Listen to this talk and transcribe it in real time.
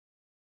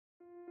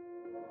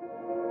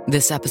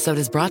This episode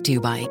is brought to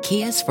you by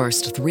Kia's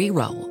first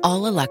 3-row,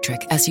 all-electric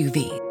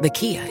SUV, the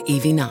Kia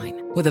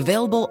EV9, with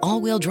available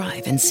all-wheel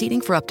drive and seating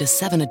for up to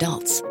 7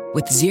 adults,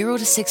 with 0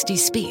 to 60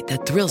 speed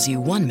that thrills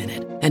you 1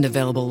 minute and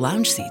available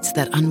lounge seats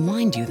that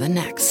unwind you the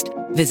next.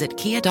 Visit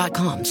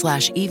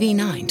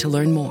kia.com/EV9 to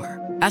learn more.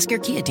 Ask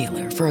your Kia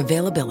dealer for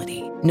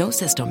availability. No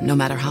system, no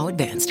matter how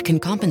advanced, can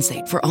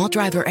compensate for all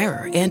driver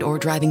error and or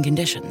driving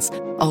conditions.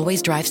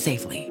 Always drive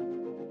safely.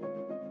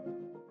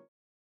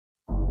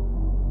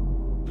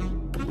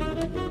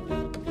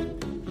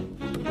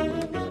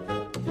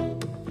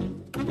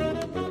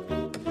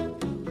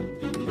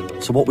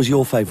 So what was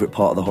your favourite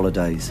part of the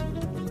holidays?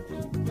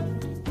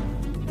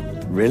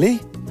 Really?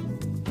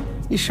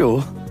 You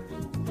sure?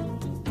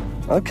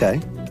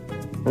 Okay.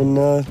 And,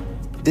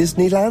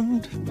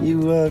 Disneyland?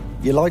 You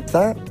liked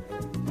that?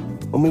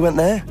 When we went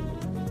there?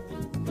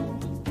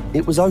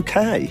 It was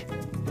okay.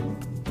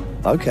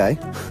 Okay.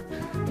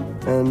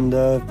 And,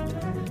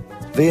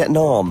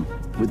 Vietnam,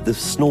 with the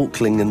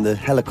snorkeling and the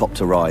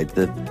helicopter ride,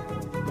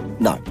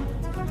 No.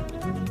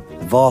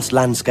 The vast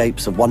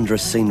landscapes of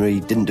wondrous scenery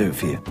didn't do it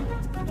for you.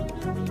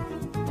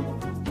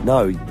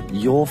 No,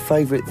 your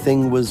favourite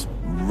thing was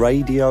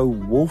Radio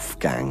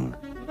Wolfgang.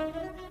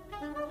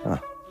 Huh.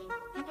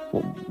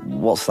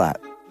 What's that?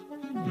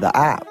 The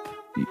app?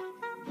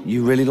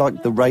 You really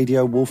like the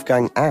Radio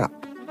Wolfgang app?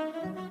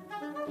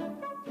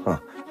 Huh.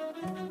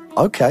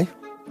 Okay,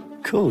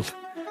 cool.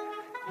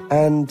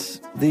 And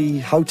the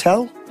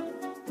hotel?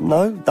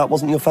 No, that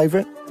wasn't your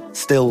favourite?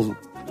 Still,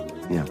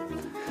 yeah.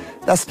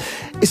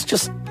 It's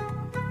just,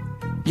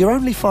 you're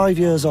only 5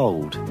 years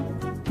old.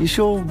 You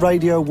sure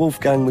Radio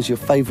Wolfgang was your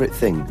favourite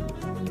thing?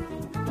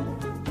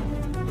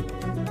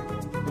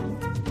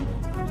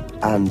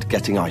 And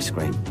getting ice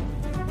cream.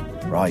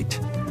 Right.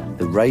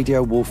 The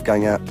Radio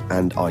Wolfgang app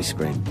and ice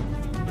cream.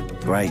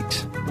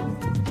 Great.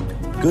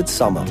 Good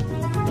summer.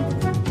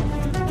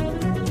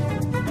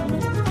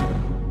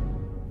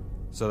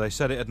 So they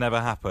said it'd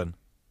never happen.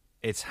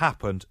 It's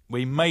happened.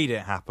 We made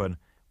it happen.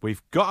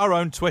 We've got our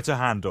own Twitter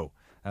handle.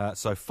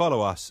 So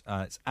follow us.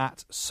 It's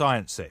at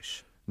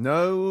ScienceIsh.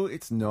 No,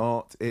 it's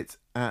not. It's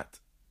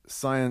at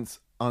science_ish.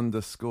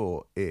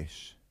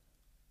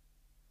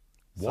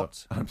 What?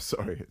 So, I'm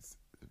sorry,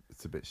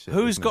 it's a bit shit.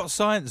 Who's got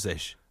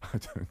ScienceIsh? I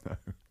don't know.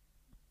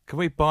 Can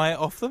we buy it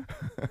off them?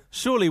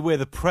 Surely we're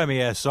the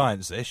premier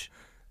ScienceIsh.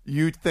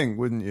 You'd think,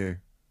 wouldn't you?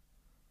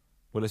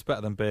 Well, it's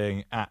better than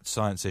being at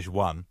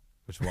ScienceIsh1,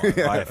 which is what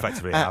I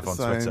effectively have on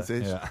Twitter.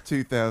 ScienceIsh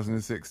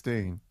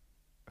 2016.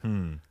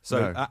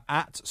 So No.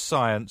 At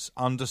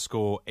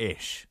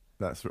science_ish.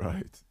 That's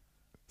right.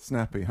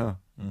 Snappy, huh?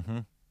 Mm-hmm.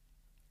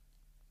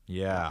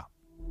 Yeah.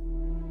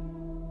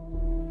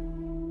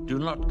 Do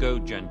not go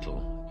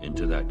gentle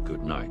into that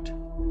good night.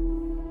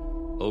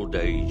 Old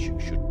age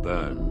should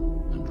burn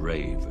and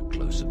rave at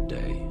close of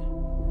day.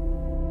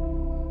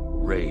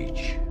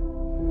 Rage,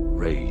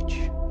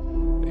 rage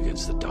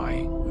against the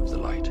dying of the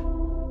light.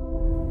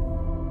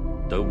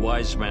 Though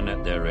wise men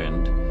at their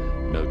end,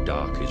 no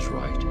dark is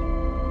right,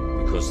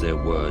 because their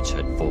words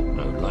had fought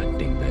no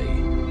lightning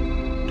they.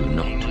 Do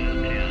not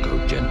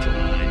go gentle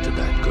into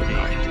that good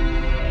night.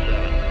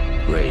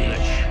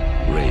 Rage,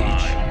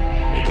 rage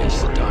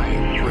against the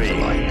dying of the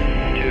light.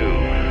 2.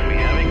 We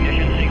have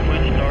ignition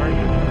sequence start.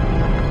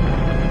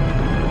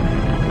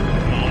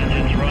 All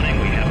engines running.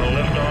 We have a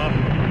liftoff.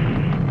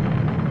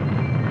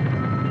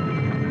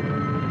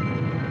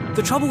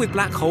 The trouble with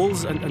black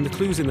holes, and the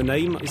clues in the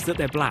name, is that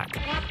they're black.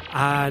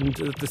 And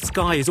the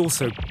sky is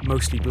also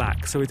mostly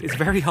black, so it's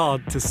very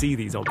hard to see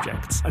these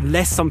objects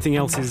unless something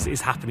else is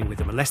happening with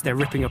them, unless they're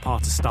ripping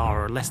apart a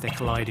star or unless they're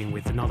colliding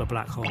with another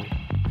black hole.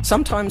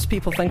 Sometimes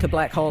people think a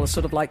black hole is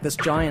sort of like this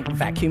giant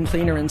vacuum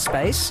cleaner in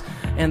space,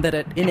 and that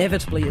it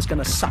inevitably is going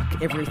to suck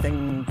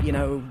everything,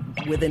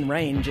 within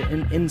range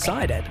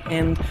inside it.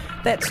 And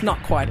that's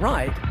not quite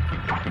right.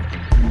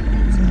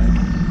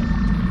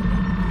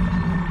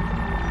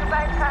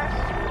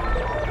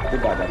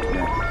 Goodbye, Dr.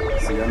 Man.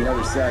 See you on the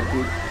other side,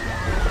 dude.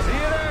 See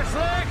you there,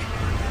 Slick!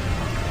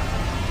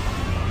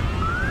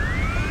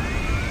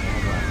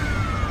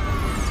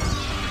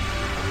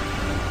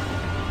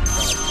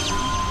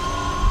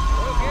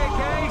 Okay,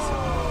 Case.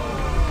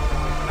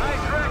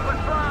 Nice wreck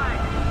with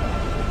flying.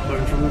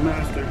 Learn from the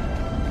master.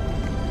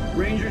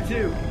 Ranger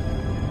 2,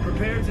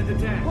 prepare to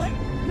detach. What?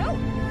 No!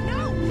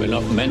 We're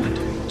not meant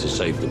to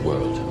save the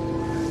world.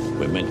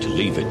 We're meant to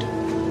leave it.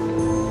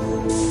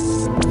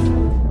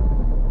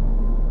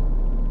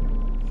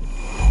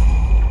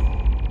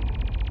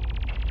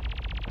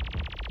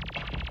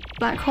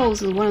 Black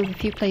holes are one of the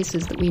few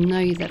places that we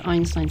know that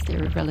Einstein's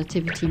theory of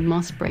relativity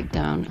must break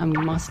down, and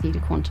we must need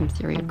a quantum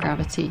theory of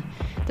gravity.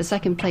 The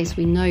second place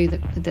we know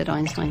that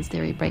Einstein's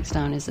theory breaks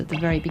down is at the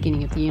very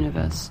beginning of the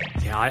universe.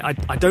 Yeah,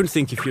 I don't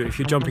think if you're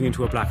jumping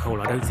into a black hole,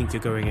 I don't think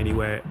you're going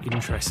anywhere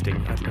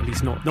interesting, at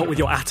least not with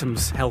your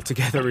atoms held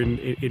together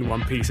in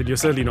one piece, and you're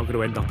certainly not going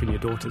to end up in your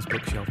daughter's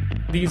bookshelf.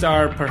 These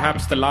are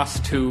perhaps the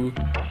last two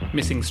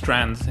missing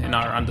strands in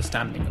our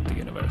understanding of the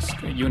universe,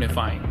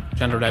 unifying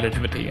general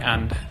relativity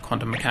and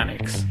quantum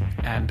mechanics,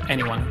 and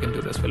anyone who can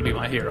do this will be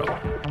my hero.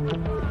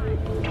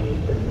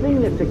 The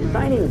thing that's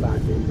exciting about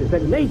this is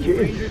that nature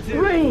is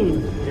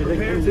strange as it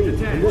can be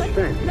in this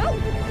sense. No!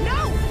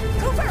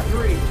 Cooper!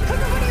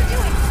 Cooper, what are you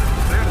doing?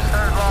 Clear to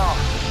start off.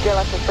 You're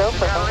like the show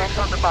for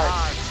momentum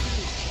start.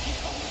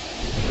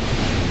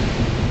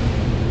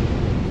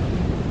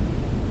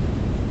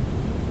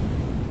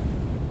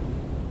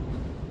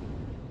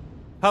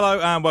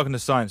 Hello and welcome to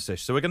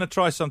Science-ish. So we're going to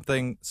try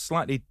something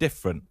slightly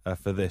different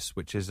for this,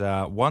 which is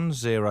our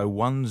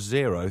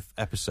 1010th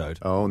episode.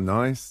 Oh,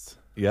 nice.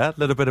 Yeah, a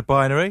little bit of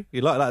binary.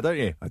 You like that, don't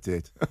you? I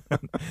did.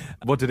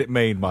 What did it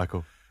mean,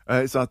 Michael?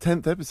 It's our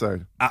 10th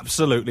episode.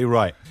 Absolutely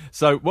right.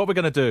 So what we're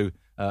going to do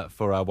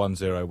for our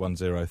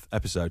 1010th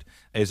episode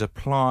is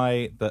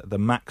apply the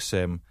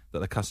maxim that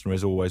the customer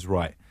is always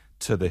right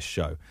to this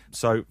show.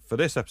 So for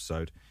this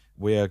episode,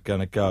 we are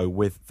going to go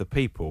with the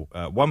people,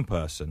 one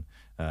person,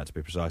 to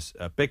be precise.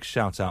 A big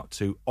shout out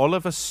to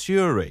Oliver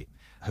Suri,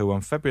 who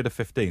on February the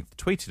 15th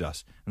tweeted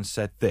us and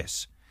said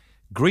this: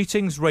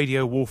 "Greetings,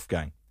 Radio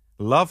Wolfgang.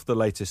 Love the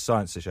latest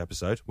Science-ish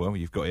episode." Well,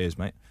 you've got ears,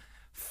 mate.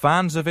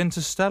 "Fans of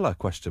Interstellar? ?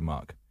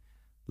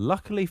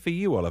 Luckily for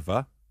you,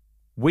 Oliver,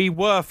 we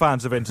were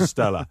fans of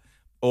Interstellar."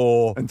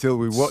 Or until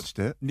we watched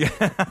it.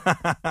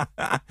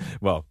 Yeah.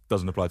 Well,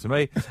 doesn't apply to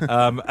me.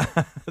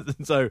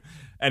 So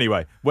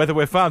anyway, whether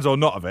we're fans or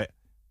not of it,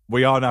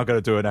 we are now going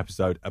to do an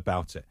episode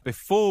about it.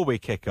 Before we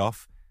kick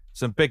off,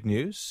 some big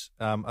news.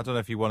 I don't know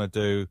if you want to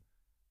do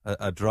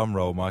a drum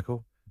roll,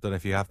 Michael. I don't know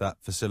if you have that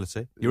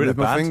facility. You're in a With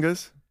my band.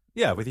 fingers?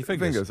 Yeah, with your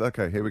fingers.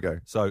 Okay, here we go.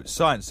 So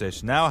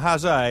Science-ish now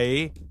has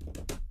a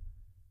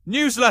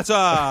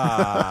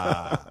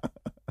newsletter,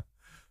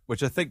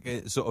 which I think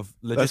it sort of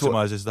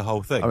legitimises the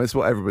whole thing. I mean, it's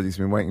what everybody's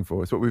been waiting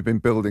for. It's what we've been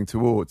building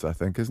towards, I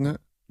think, isn't it?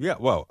 Yeah,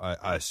 well,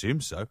 I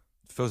assume so. It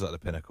feels like the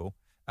pinnacle.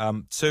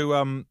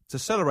 To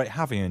celebrate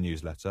having a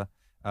newsletter,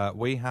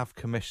 we have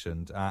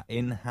commissioned our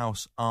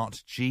in-house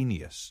art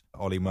genius,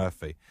 Ollie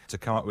Murphy, to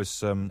come up with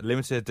some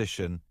limited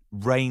edition,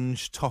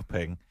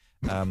 range-topping,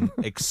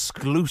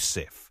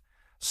 exclusive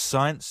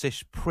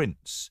Science-ish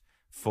prints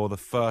for the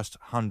first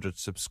 100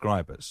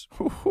 subscribers.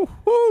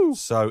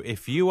 So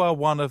if you are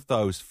one of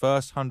those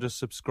first 100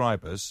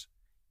 subscribers,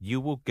 you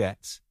will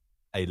get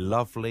a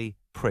lovely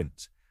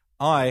print.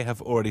 I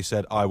have already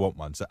said I want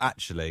one, so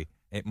actually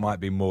it might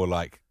be more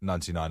like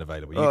 99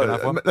 available. You gonna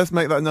have one? Let's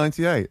make that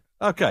 98.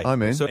 Okay.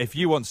 I'm in. So if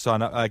you want to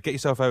sign up, get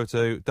yourself over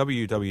to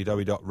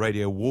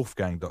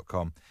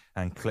www.radiowolfgang.com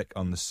and click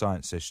on the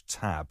Science-ish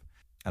tab.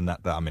 And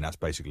that's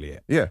basically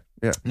it. Yeah.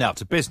 Now,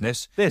 to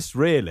business, this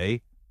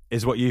really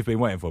is what you've been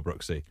waiting for,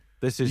 Brooksy.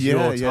 This is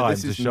your time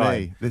to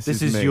shine. This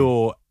is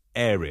your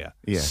area.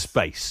 Yes.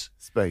 Space.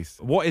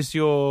 What's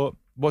your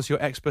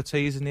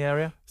expertise in the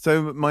area?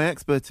 So my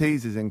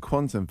expertise is in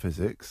quantum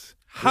physics.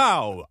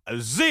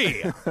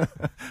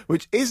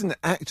 Which isn't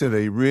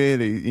actually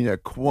really,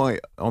 quite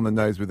on the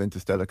nose with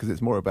Interstellar, because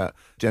it's more about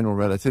general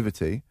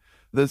relativity.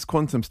 There's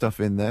quantum stuff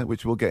in there,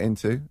 which we'll get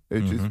into,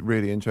 which is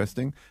really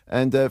interesting.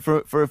 And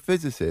for a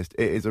physicist,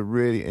 it is a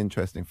really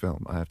interesting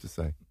film, I have to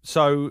say.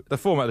 So the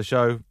format of the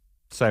show,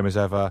 same as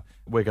ever.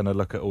 We're going to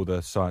look at all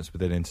the science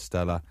within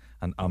Interstellar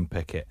and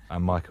unpick it.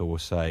 And Michael will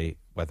say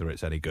whether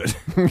it's any good,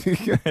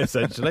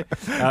 essentially.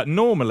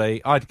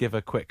 Normally, I'd give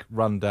a quick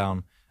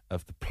rundown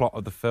of the plot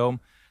of the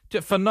film.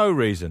 For no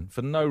reason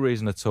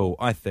at all.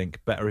 I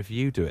think better if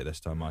you do it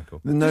this time,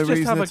 Michael. No just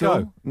reason have a at go.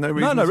 all? No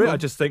reason at really. all? I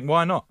just think,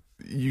 why not?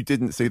 You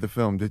didn't see the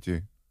film, did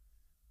you?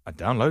 I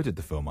downloaded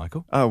the film,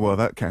 Michael. Oh, well,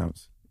 that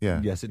counts. Yeah.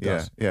 Yes, it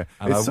does. Yeah.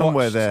 And it's I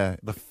somewhere watched there.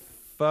 The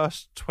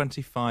first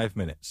 25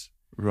 minutes.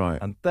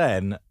 Right. And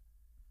then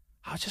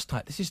I was just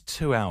like, this is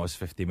 2 hours,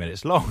 50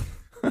 minutes long.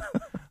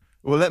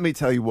 Well, let me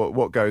tell you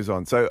what goes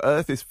on. So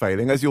Earth is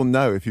failing, as you'll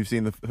know if you've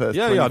seen the first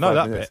 25 I know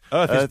that minutes. bit.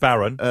 Earth is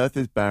barren. Earth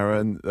is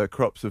barren, the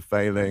crops are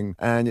failing,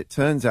 and it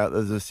turns out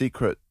there's a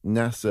secret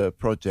NASA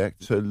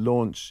project to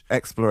launch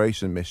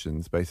exploration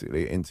missions,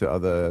 basically, into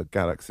other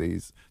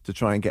galaxies to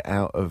try and get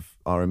out of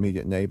our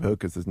immediate neighbourhood,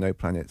 because there's no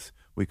planets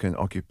we can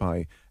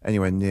occupy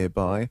anywhere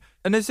nearby.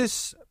 And is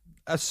this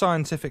a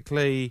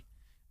scientifically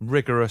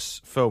rigorous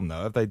film,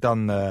 though? Have they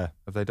done their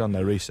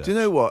research? Do you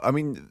know what? I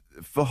mean,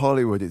 for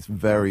Hollywood, it's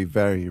very,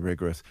 very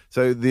rigorous.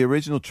 So the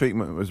original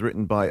treatment was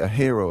written by a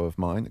hero of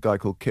mine, a guy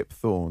called Kip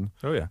Thorne.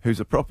 Oh, yeah. Who's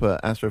a proper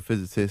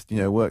astrophysicist,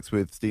 works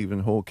with Stephen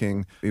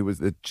Hawking. He was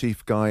the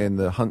chief guy in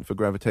the hunt for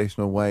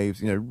gravitational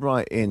waves,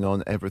 right in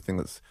on everything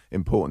that's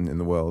important in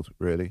the world,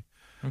 really.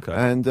 Okay.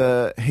 And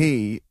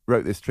he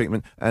wrote this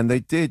treatment, and they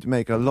did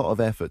make a lot of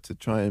effort to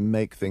try and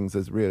make things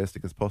as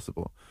realistic as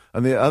possible.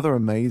 And the other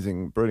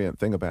amazing, brilliant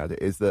thing about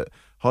it is that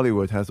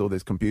Hollywood has all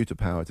this computer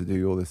power to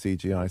do all the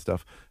CGI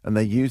stuff, and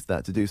they used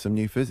that to do some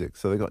new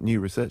physics. So they got new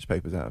research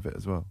papers out of it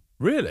as well.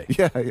 Really?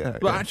 Yeah.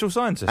 Like actual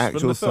scientists?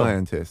 Actual from the film?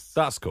 scientists.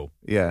 That's cool.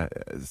 Yeah.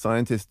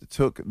 Scientists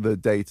took the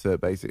data,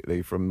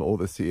 basically, from all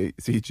the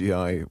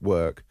CGI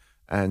work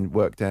and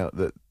worked out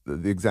that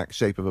the exact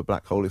shape of a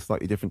black hole is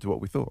slightly different to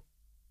what we thought.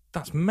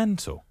 That's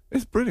mental.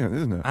 It's brilliant,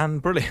 isn't it?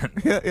 And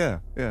brilliant. Yeah.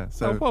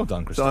 So, well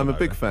done, Christopher. So I'm a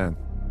big fan.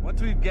 Once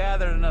we've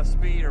gathered enough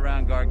speed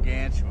around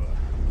Gargantua,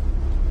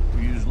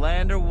 we use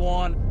Lander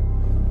 1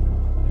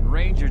 and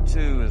Ranger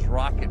 2 as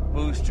rocket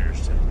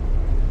boosters to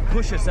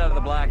push us out of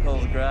the black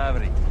hole's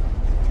gravity.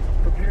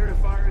 Prepare to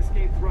fire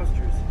escape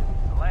thrusters.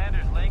 The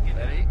Lander's Lincoln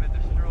has been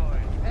destroyed.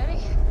 Ready?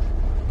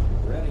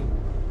 Ready.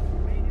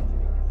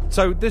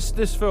 So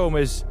this film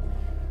is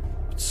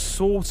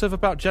sort of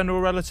about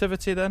general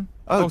relativity then?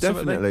 Oh,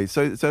 ultimately? definitely.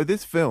 So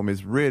this film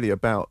is really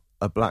about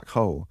a black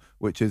hole,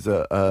 which is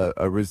a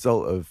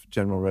result of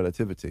general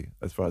relativity,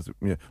 as far as,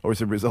 or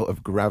it's a result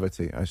of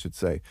gravity, I should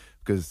say,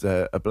 because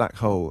a black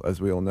hole, as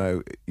we all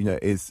know,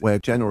 is where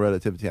general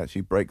relativity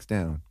actually breaks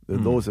down. The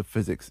laws of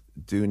physics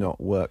do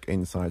not work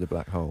inside a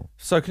black hole.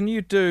 So can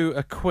you do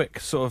a quick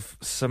sort of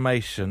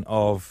summation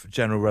of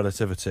general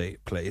relativity,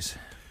 please?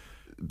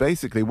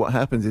 Basically, what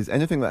happens is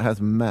anything that has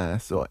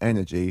mass or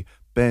energy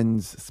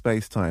bends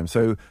space-time.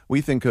 So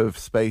we think of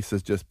space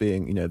as just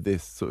being,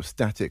 this sort of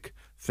static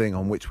thing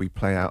on which we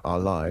play out our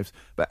lives,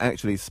 but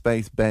actually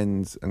space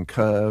bends and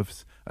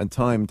curves, and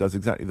time does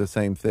exactly the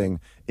same thing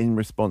in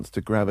response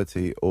to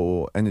gravity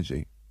or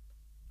energy.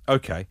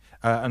 Okay,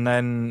 and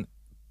then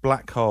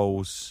black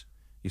holes,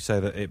 you say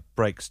that it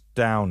breaks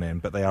down in,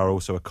 but they are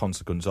also a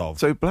consequence of.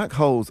 So black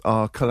holes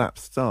are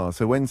collapsed stars.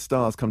 So when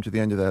stars come to the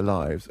end of their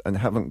lives and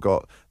haven't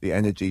got the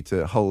energy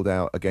to hold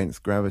out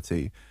against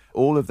gravity,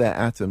 all of their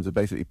atoms are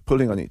basically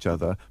pulling on each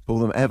other, pull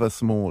them ever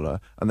smaller,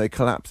 and they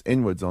collapse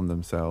inwards on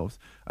themselves.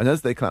 And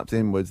as they collapse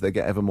inwards, they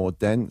get ever more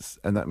dense,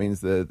 and that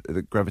means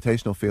the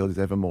gravitational field is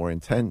ever more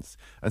intense.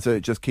 And so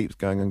it just keeps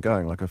going and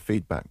going like a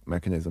feedback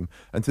mechanism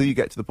until you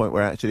get to the point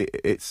where actually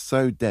it's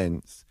so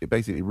dense, it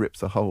basically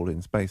rips a hole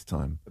in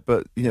space-time.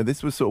 But,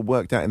 this was sort of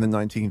worked out in the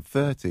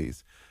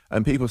 1930s.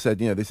 And people said,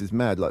 this is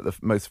mad. Like the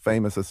most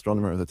famous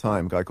astronomer of the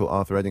time, a guy called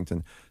Arthur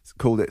Eddington,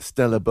 called it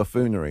stellar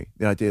buffoonery,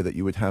 the idea that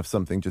you would have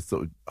something just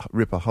sort of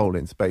rip a hole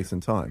in space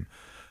and time.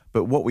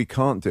 But what we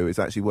can't do is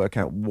actually work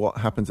out what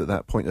happens at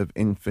that point of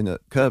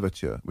infinite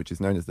curvature, which is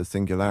known as the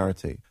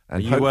singularity.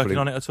 And are you working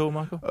on it at all,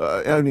 Michael?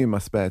 Only in my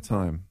spare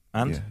time.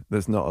 And? Yeah,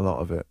 there's not a lot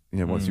of it,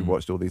 once you've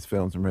watched all these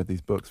films and read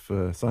these books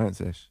for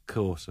Science-ish.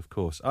 Of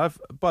course.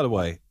 By the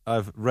way,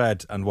 I've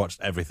read and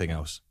watched everything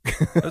else.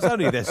 There's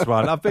only this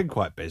one. I've been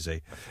quite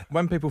busy.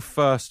 When people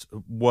first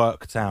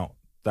worked out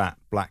that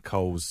black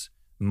holes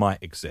might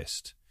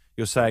exist,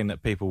 you're saying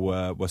that people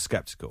were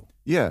sceptical.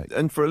 Yeah,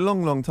 and for a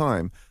long, long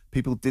time,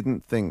 people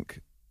didn't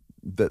think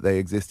that they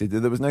existed.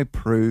 There was no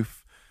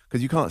proof,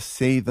 because you can't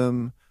see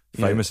them.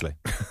 Famously.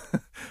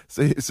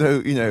 So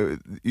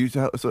you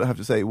sort of have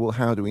to say, well,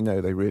 how do we know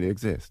they really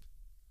exist?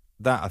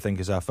 That, I think,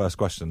 is our first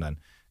question then.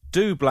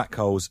 Do black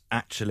holes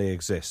actually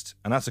exist?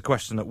 And that's a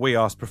question that we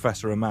asked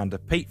Professor Amanda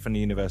Peet from the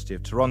University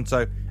of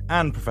Toronto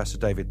and Professor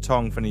David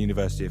Tong from the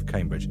University of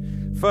Cambridge.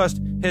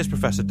 First, here's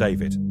Professor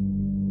David.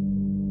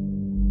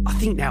 I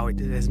think now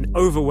there's an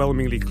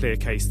overwhelmingly clear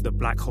case that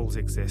black holes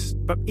exist.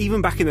 But even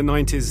back in the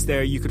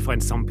 90s, you could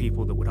find some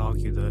people that would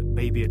argue that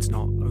maybe it's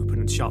not open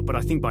and shut. But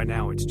I think by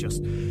now it's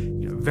just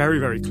very,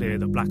 very clear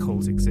that black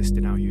holes exist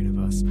in our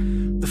universe.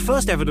 The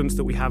first evidence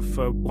that we have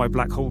for why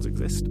black holes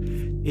exist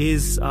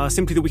is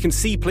simply that we can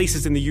see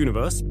places in the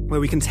universe where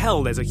we can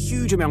tell there's a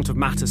huge amount of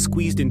matter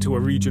squeezed into a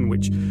region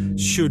which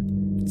should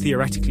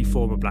theoretically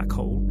form a black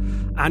hole,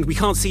 and we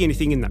can't see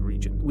anything in that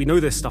region. We know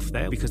there's stuff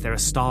there because there are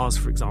stars,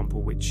 for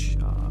example, which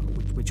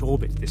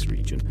orbit this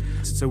region.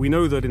 So we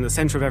know that in the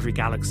center of every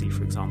galaxy,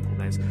 for example,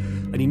 there's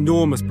an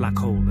enormous black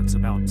hole that's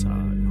about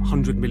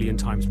 100 million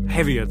times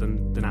heavier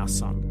than our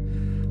sun.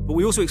 But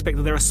we also expect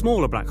that there are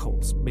smaller black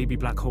holes, maybe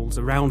black holes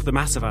around the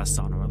mass of our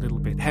sun or a little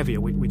bit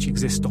heavier, which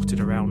exist dotted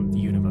around the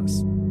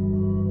universe.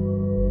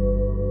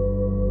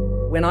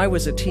 When I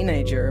was a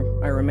teenager,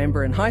 I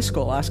remember in high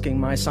school asking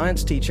my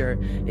science teacher,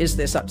 is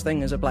there such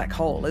thing as a black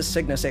hole? Is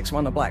Cygnus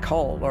X1 a black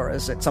hole, or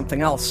is it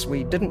something else?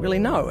 We didn't really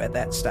know at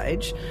that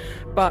stage.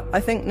 But I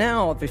think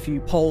now, if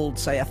you polled,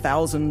 say,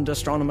 1,000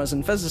 astronomers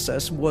and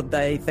physicists, would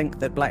they think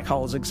that black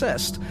holes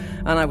exist?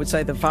 And I would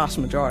say the vast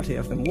majority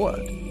of them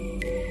would.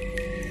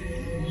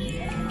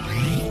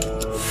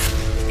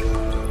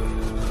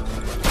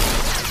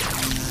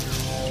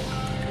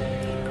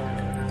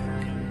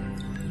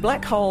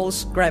 Black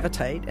holes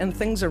gravitate, and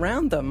things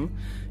around them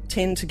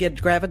tend to get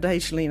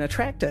gravitationally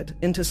attracted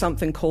into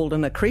something called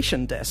an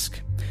accretion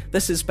disk.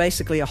 This is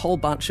basically a whole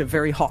bunch of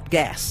very hot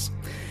gas.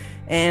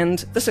 And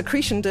this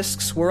accretion disk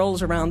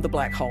swirls around the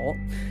black hole,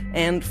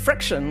 and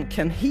friction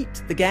can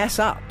heat the gas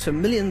up to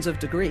millions of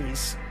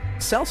degrees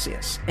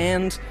Celsius.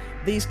 And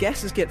these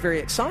gases get very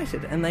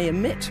excited, and they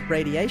emit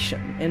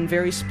radiation in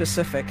very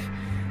specific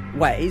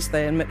ways.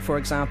 They emit, for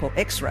example,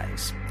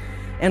 X-rays.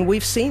 And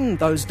we've seen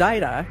those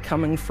data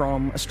coming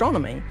from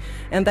astronomy,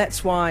 and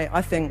that's why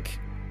I think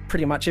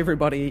pretty much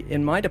everybody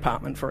in my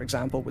department, for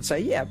example, would say,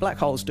 yeah, black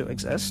holes do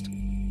exist.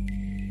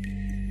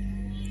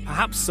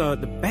 Perhaps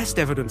the best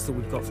evidence that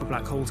we've got for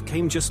black holes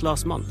came just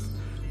last month.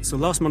 So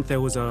last month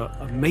there was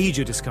a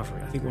major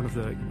discovery, I think one of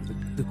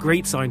the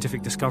great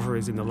scientific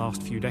discoveries in the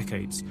last few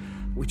decades,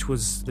 which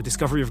was the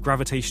discovery of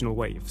gravitational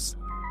waves.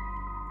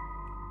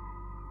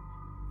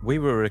 We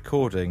were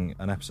recording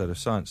an episode of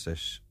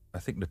Science-ish I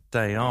think, the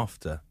day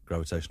after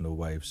gravitational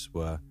waves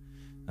were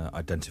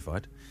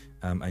identified,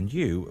 and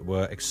you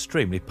were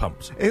extremely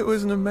pumped. It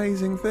was an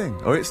amazing thing,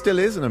 or it still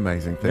is an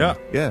amazing thing.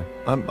 Yeah.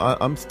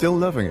 I'm still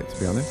loving it, to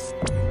be honest.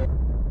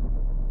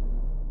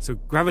 So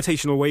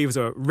gravitational waves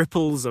are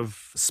ripples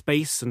of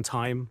space and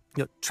time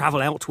that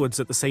travel outwards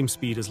at the same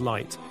speed as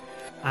light.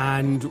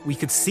 And we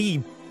could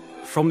see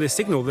from this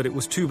signal that it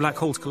was two black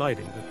holes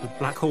colliding. The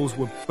black holes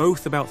were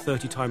both about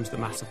 30 times the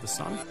mass of the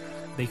Sun.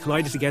 They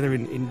collided together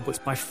in what's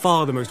by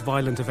far the most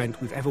violent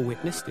event we've ever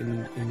witnessed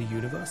in the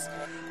universe.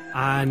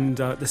 And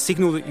the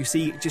signal that you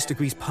see just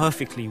agrees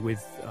perfectly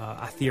with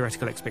our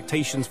theoretical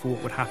expectations for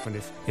what would happen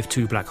if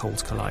two black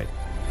holes collide.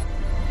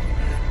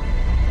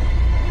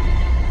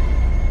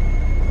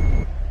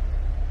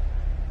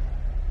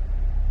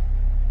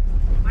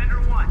 Lander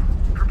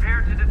 1,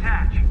 prepare to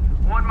detach.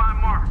 On my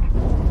mark.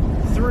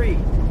 3,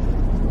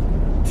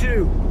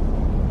 2,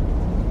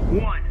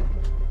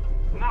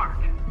 1. Mark.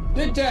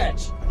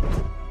 Detach.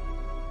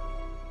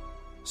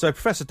 So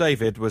Professor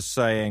David was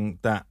saying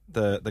that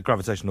the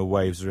gravitational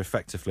waves are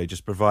effectively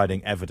just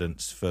providing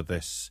evidence for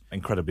this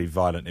incredibly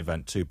violent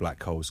event, two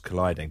black holes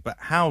colliding. But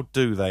how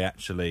do they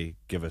actually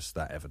give us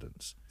that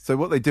evidence? So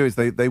what they do is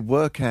they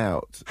work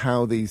out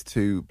how these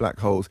two black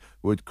holes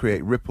would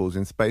create ripples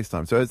in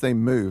space-time. So as they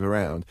move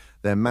around,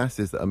 their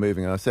masses that are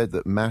moving, and I said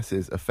that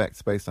masses affect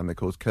space-time, they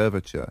cause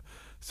curvature.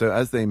 So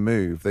as they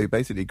move, they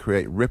basically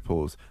create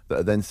ripples that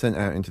are then sent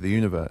out into the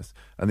universe.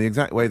 And the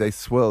exact way they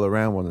swirl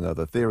around one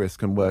another, theorists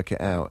can work it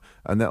out,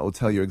 and that will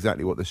tell you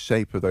exactly what the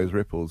shape of those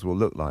ripples will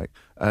look like.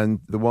 And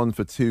the one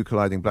for two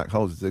colliding black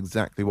holes is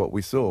exactly what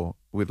we saw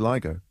with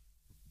LIGO.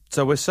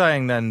 So we're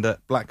saying then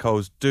that black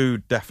holes do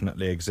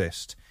definitely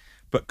exist,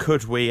 but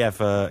could we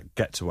ever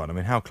get to one? I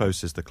mean, how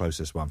close is the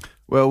closest one?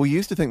 Well, we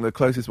used to think the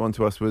closest one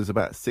to us was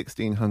about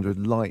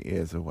 1,600 light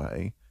years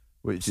away.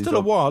 Which still a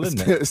while,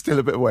 isn't it? Still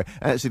a bit away.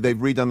 Actually, they've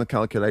redone the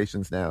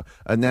calculations now,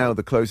 and now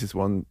the closest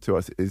one to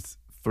us is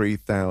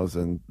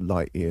 3,000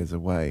 light years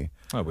away.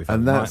 Oh,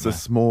 and that's a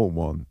small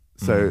one.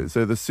 So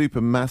the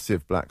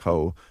supermassive black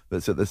hole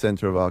that's at the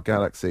centre of our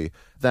galaxy,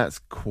 that's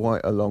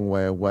quite a long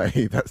way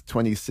away. That's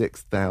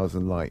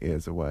 26,000 light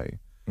years away.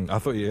 I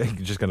thought you were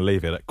just going to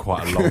leave it at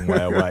quite a long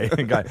way away. I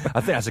think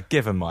that's a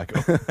given,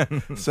 Michael.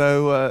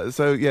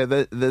 So yeah,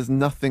 there's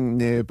nothing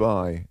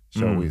nearby,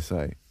 shall we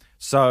say.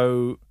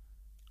 So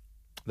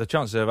the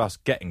chances of us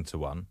getting to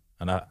one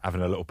and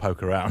having a little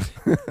poke around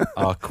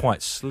are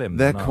quite slim.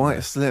 They're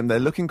quite slim. They're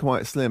looking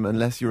quite slim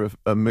unless you're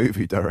a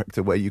movie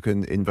director where you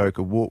can invoke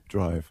a warp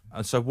drive.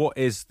 And so what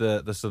is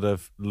the sort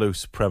of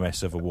loose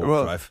premise of a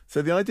warp drive?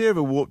 So the idea of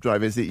a warp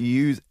drive is that you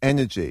use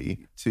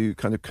energy to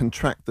kind of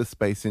contract the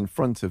space in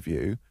front of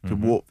you, to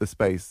warp the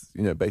space,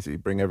 basically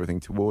bring everything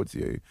towards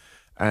you,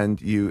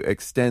 and you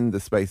extend the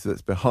space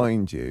that's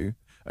behind you.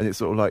 And it's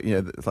sort of like,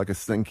 it's like a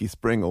slinky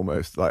spring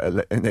almost, like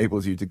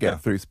enables you to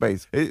get through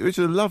space, which is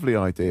a lovely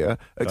idea.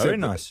 Very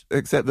nice.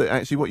 Except that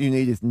actually what you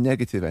need is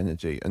negative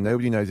energy, and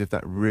nobody knows if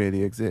that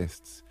really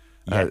exists.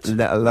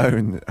 Let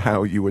alone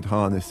how you would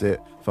harness it.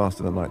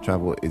 Faster than light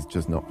travel is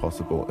just not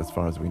possible as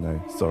far as we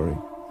know. Sorry.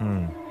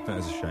 That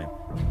is a shame.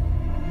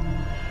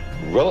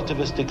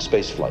 Relativistic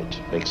spaceflight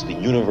makes the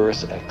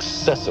universe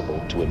accessible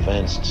to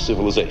advanced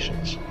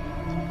civilizations,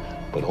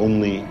 but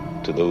only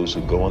to those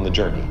who go on the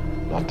journey,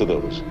 not to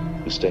those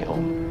who stay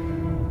home.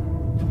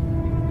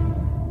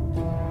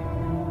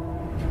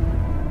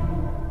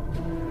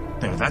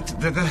 There,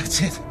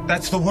 that's it.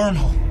 That's the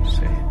wormhole.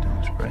 Say it,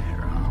 don't spread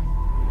here, huh?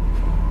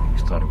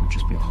 You thought it would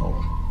just be a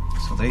hole.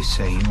 So they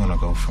say you want to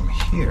go from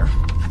here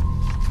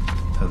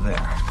to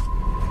there.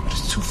 But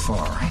it's too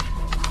far, right?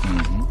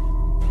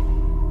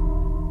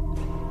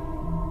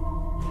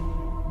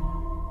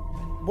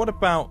 What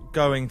about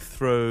going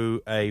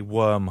through a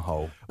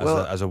wormhole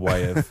as a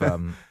way of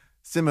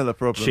similar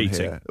problem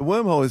cheating? Here. A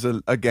wormhole is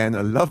again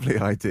a lovely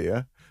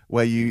idea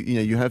where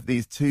you have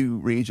these two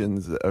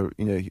regions that are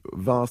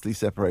vastly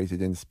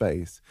separated in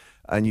space,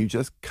 and you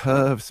just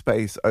curve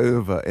space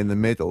over in the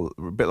middle,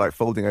 a bit like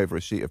folding over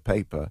a sheet of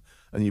paper,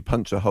 and you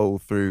punch a hole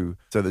through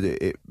so that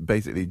it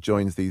basically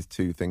joins these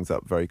two things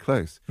up very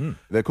close.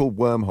 They're called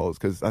wormholes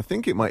because I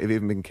think it might have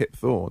even been Kip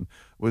Thorne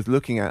was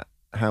looking at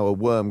how a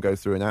worm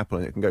goes through an apple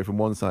and it can go from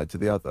one side to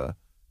the other,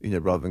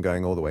 rather than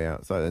going all the way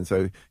outside. And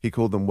so he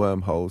called them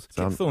wormholes.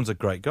 Kip Thorne's a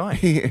great guy.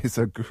 He is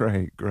a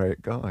great,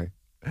 great guy.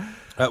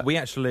 I'm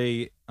going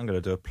to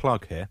do a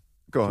plug here.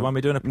 Go on. Do you want me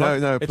doing a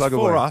plug? No, plug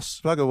away. It's for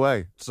us. Plug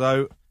away.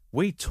 So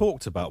we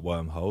talked about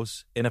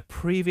wormholes in a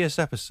previous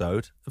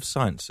episode of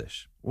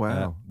Science-ish.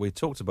 Wow. We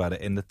talked about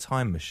it in the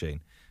Time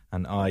Machine,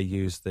 and I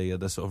used the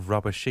sort of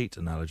rubber sheet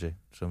analogy,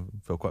 which I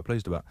feel quite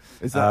pleased about.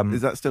 Is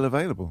that still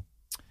available?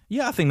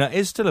 Yeah, I think that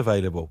is still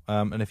available.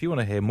 And if you want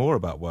to hear more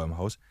about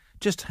wormholes,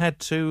 just head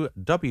to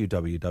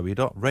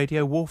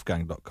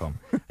www.radiowolfgang.com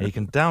and you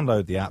can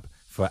download the app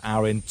for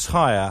our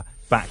entire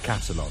back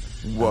catalogue.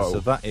 Whoa. So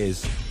that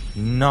is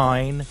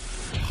 9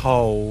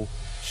 whole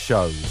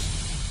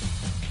shows,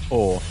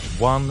 or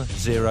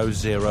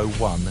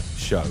 1001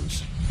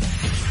 shows.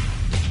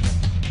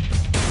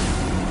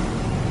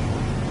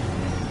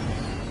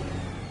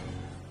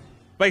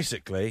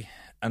 basically,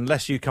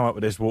 unless you come up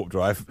with this warp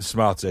drive,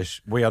 Smartish,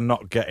 we are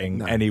not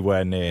getting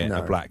anywhere near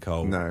a black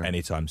hole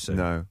anytime soon.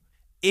 No.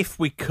 If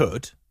we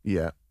could,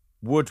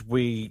 would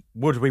we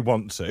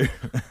want to?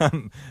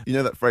 You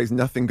know that phrase,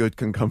 nothing good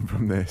can come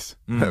from this?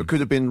 It could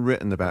have been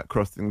written about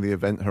crossing the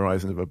event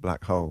horizon of a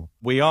black hole.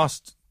 We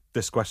asked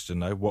this question,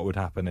 though, what would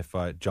happen if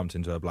I jumped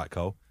into a black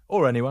hole?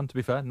 Or anyone, to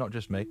be fair, not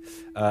just me,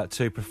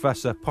 to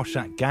Professor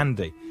Poshak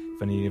Gandhi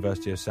from the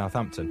University of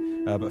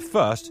Southampton. But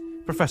first,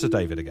 Professor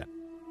David again.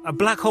 A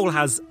black hole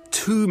has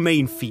two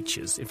main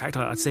features. In fact,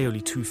 I'd say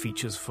only two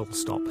features, full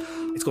stop.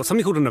 It's got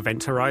something called an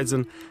event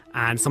horizon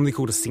and something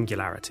called a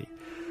singularity.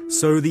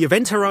 So the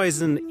event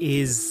horizon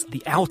is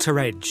the outer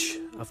edge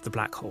of the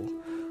black hole.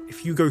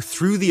 If you go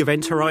through the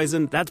event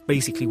horizon, that's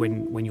basically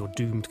when you're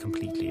doomed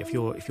completely. If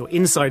you're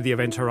inside the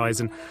event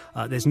horizon,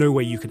 there's no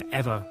way you can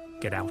ever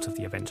get out of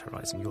the event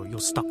horizon. You're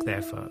stuck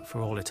there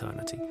for all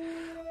eternity.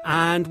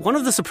 And one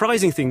of the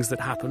surprising things that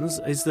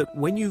happens is that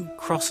when you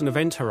cross an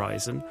event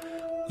horizon,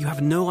 you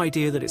have no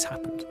idea that it's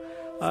happened.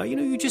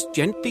 You just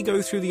gently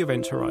go through the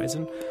event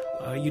horizon.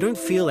 You don't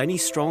feel any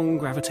strong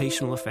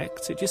gravitational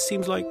effects. It just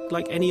seems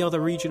like any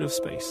other region of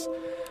space.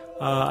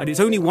 And it's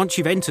only once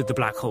you've entered the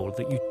black hole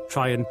that you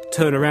try and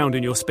turn around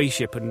in your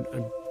spaceship and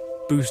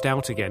boost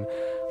out again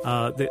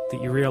that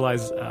you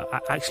realise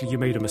actually you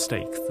made a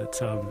mistake, that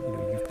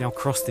you've now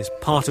crossed this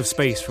part of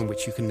space from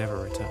which you can never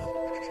return.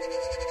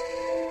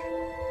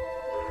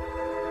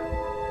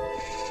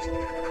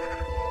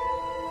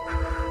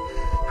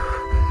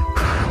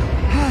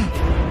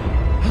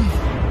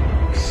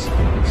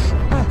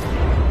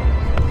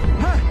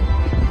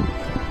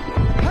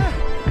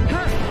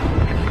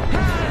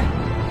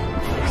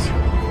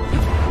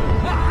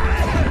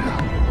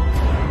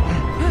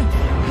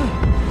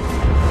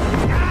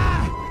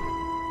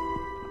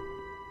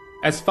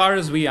 As far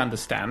as we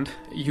understand,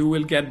 you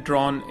will get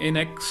drawn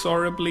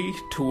inexorably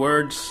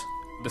towards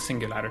the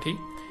singularity.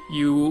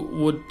 You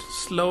would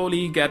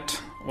slowly get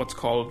what's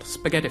called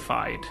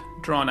spaghettified,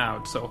 drawn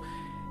out. So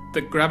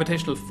the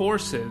gravitational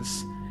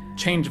forces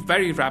change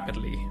very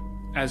rapidly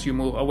as you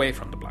move away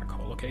from the black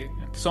hole, okay?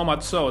 So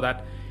much so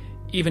that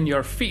even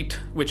your feet,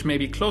 which may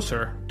be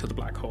closer to the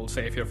black hole,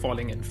 say if you're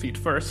falling in feet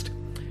first,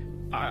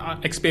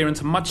 experience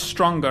a much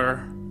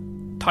stronger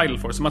tidal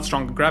force, much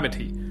stronger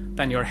gravity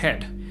than your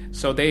head.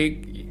 So they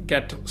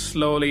get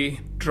slowly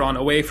drawn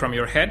away from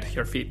your head,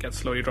 your feet get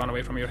slowly drawn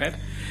away from your head,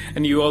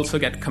 and you also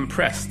get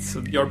compressed.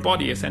 So your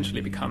body essentially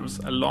becomes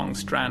a long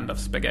strand of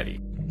spaghetti.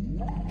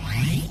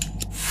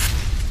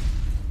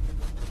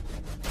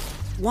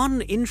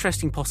 One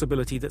interesting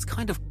possibility that's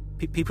kind of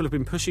people have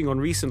been pushing on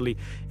recently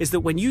is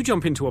that when you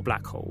jump into a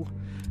black hole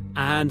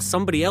and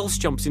somebody else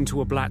jumps into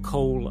a black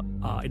hole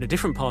in a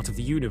different part of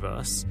the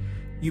universe,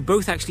 you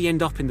both actually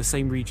end up in the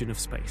same region of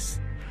space.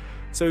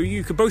 So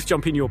you could both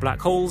jump in your black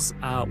holes.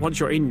 Once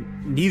you're in,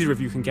 neither of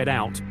you can get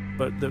out,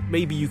 but that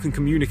maybe you can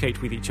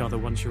communicate with each other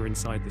once you're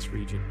inside this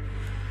region.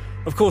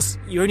 Of course,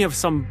 you only have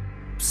some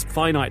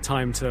finite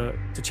time to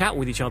chat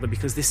with each other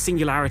because this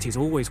singularity is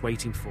always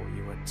waiting for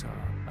you at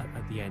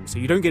the end. So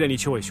you don't get any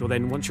choice.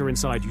 Once you're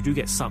inside, you do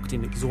get sucked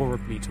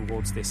inexorably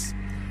towards this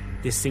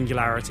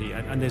singularity,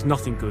 and there's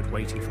nothing good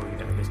waiting for you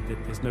there.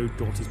 There's no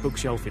daughter's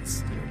bookshelf.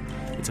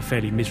 It's a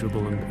fairly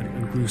miserable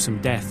and gruesome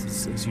death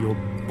as your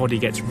body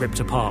gets ripped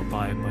apart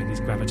by these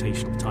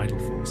gravitational tidal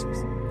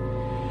forces.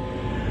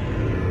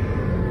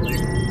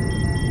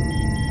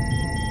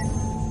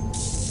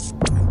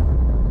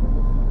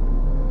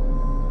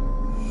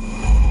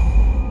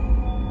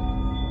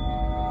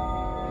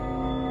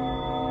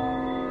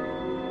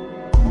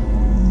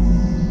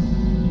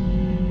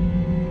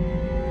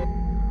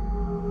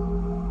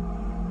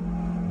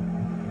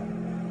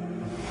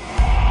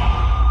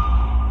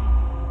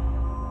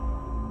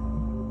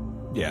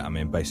 Yeah, I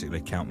mean,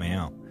 basically, count me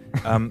out.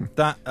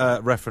 That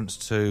reference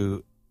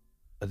to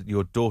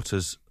your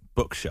daughter's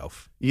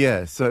bookshelf.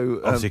 Yeah, so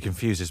obviously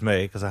confuses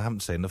me because I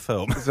haven't seen the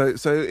film.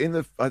 So in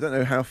the, I don't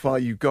know how far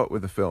you got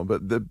with the film,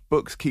 but the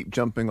books keep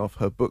jumping off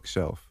her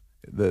bookshelf,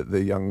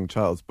 the young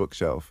child's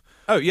bookshelf.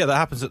 Oh yeah, that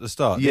happens at the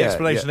start. The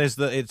explanation is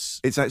that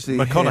it's actually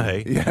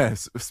McConaughey.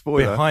 Yes,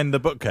 spoiler. Behind the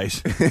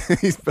bookcase.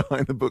 He's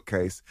behind the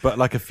bookcase, but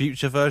like a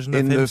future version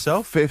of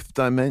himself, in the fifth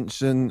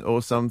dimension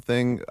or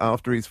something.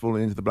 After he's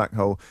fallen into the black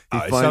hole,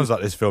 it sounds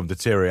like this film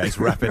deteriorates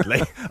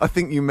rapidly. I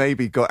think you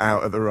maybe got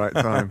out at the right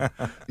time.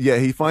 Yeah,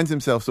 he finds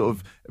himself sort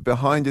of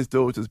behind his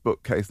daughter's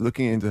bookcase,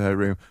 looking into her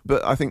room.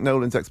 But I think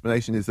Nolan's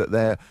explanation is that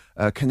they're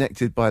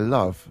connected by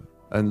love,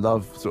 and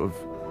love sort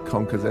of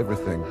conquers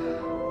everything.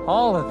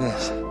 All of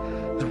this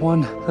is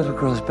one little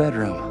girl's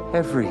bedroom,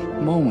 every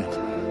moment.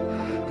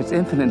 It's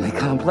infinitely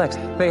complex.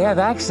 They have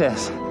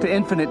access to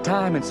infinite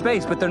time and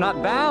space, but they're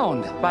not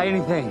bound by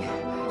anything.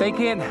 They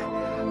can't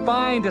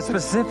find a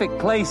specific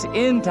place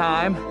in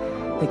time.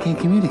 They can't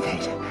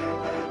communicate.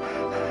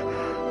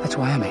 That's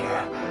why I'm here.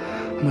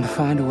 I'm gonna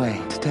find a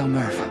way to tell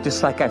Murph,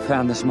 just like I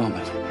found this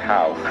moment.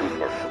 How,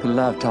 Cooper?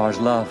 Love, Tars,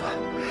 love.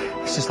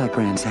 It's just like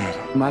Brand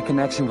said. My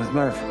connection with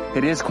Murph,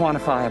 it is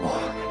quantifiable.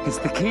 It's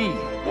the key.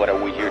 What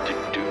are we here to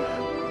do?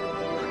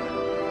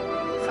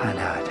 Find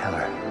out, I tell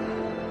her.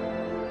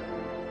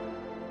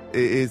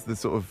 it is the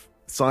sort of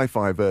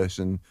sci-fi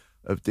version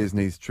of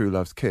Disney's True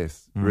Love's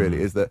Kiss,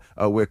 really, is that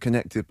we're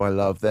connected by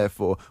love,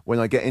 therefore when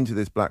I get into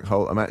this black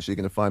hole, I'm actually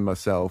going to find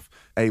myself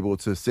able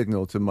to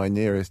signal to my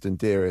nearest and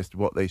dearest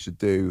what they should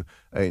do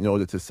in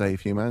order to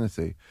save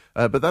humanity.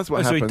 But that's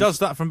what happens. So he does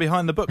that from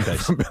behind the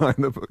bookcase? From behind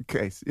the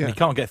bookcase, yeah. He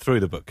can't get through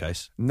the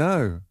bookcase?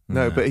 No,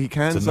 but he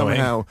can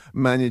somehow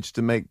manage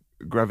to make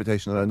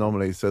gravitational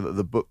anomalies so that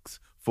the books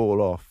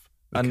fall off.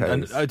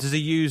 And does he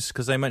use,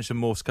 because they mentioned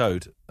Morse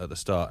code at the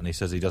start, and he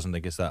says he doesn't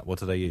think it's that. What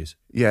do they use?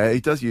 Yeah, he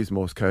does use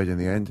Morse code in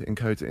the end,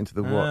 encodes it into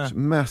the watch.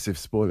 Massive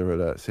spoiler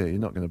alerts here. You're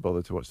not going to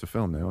bother to watch the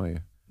film now, are you?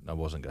 I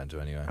wasn't going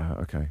to anyway.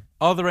 Okay.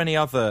 Are there any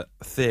other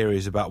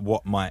theories about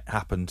what might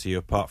happen to you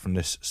apart from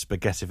this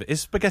spaghetti?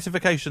 Is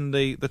spaghettification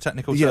the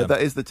technical term? Yeah, that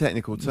is the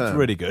technical term. It's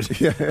really good.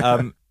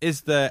 Yeah.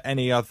 Is there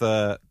any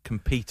other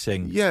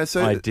competing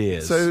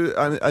ideas?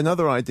 So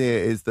another idea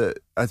is that,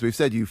 as we've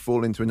said, you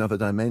fall into another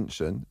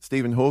dimension.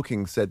 Stephen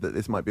Hawking said that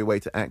this might be a way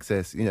to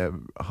access,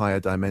 higher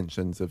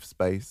dimensions of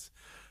space.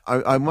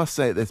 I must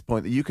say at this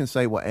point that you can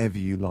say whatever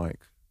you like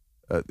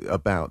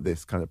about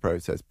this kind of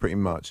process, pretty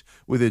much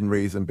within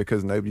reason,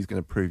 because nobody's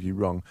going to prove you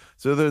wrong.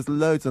 So there's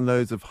loads and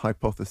loads of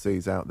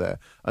hypotheses out there.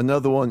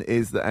 Another one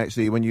is that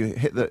actually when you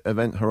hit the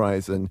event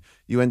horizon,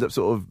 you end up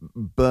sort of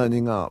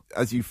burning up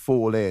as you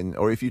fall in,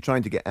 or if you're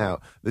trying to get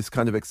out, this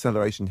kind of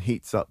acceleration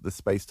heats up the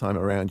space-time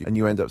around you and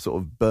you end up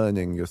sort of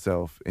burning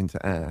yourself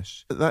into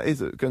ash. That is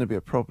going to be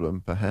a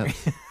problem,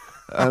 perhaps.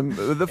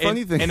 The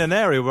funny thing, in an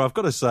area where I've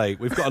got to say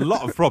we've got a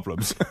lot of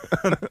problems,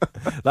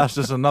 that's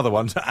just another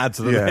one to add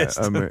to the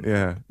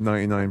list.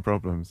 99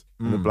 problems,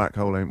 and the black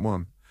hole ain't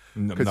one.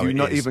 Because No, you're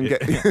not even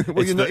getting.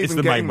 Well, you're not it's even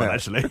the getting main one, there.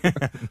 actually.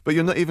 But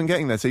you're not even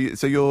getting there.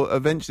 So you're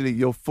eventually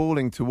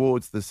falling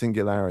towards the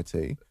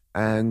singularity.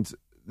 And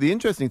the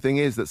interesting thing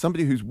is that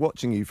somebody who's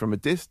watching you from a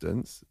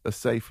distance, a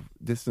safe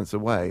distance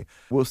away,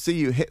 will see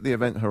you hit the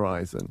event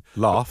horizon.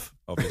 Laugh,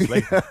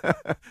 obviously.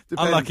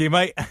 Unlucky,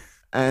 mate.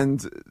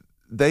 And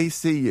they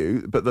see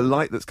you, but the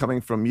light that's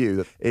coming from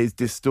you is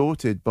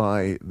distorted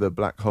by the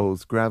black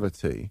hole's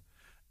gravity.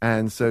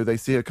 And so they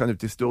see a kind of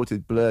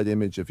distorted, blurred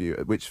image of you,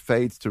 which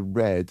fades to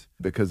red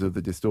because of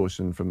the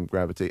distortion from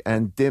gravity,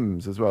 and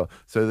dims as well.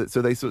 So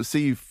they sort of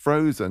see you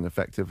frozen,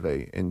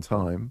 effectively, in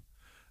time.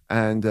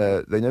 And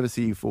they never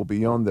see you fall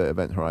beyond the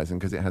event horizon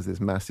because it has this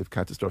massive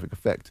catastrophic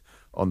effect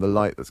on the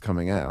light that's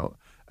coming out.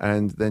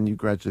 And then you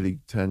gradually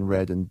turn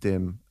red and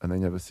dim, and they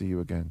never see you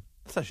again.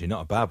 That's actually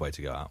not a bad way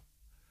to go out.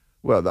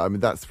 Well, I mean,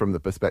 that's from the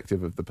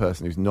perspective of the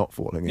person who's not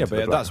falling into the black hole.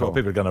 Yeah, but that's what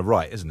people are going to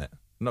write, isn't it?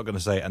 I'm not going to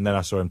say, and then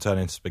I saw him turn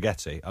into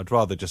spaghetti. I'd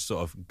rather just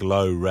sort of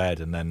glow red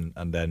and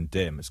then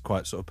dim. It's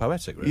quite sort of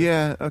poetic, really.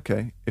 Yeah,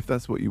 okay, if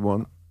that's what you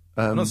want.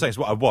 I'm not saying it's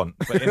what I want,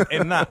 but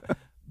in that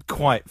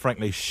quite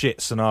frankly shit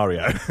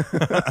scenario,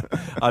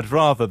 I'd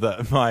rather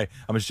that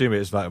I'm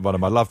assuming it's like one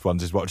of my loved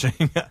ones is watching,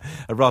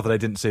 I'd rather they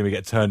didn't see me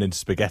get turned into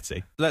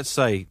spaghetti. Let's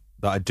say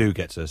that I do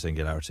get to the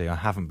singularity. I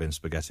haven't been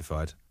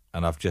spaghettified,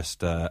 and I've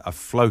just I've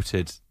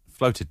floated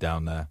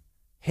down there,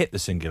 hit the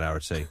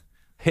singularity,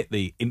 hit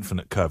the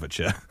infinite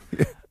curvature.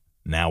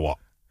 Now what?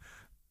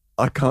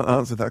 I can't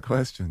answer that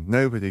question.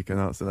 Nobody can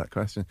answer that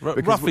question.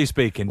 Roughly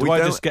speaking, do I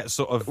just get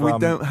sort of... We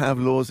don't have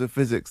laws of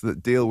physics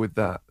that deal with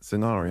that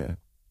scenario.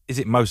 Is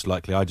it most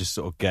likely I just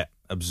sort of get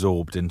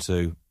absorbed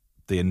into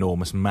the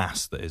enormous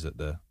mass that is at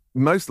the...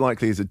 Most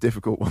likely is a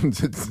difficult one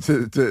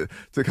to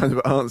kind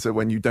of answer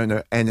when you don't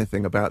know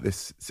anything about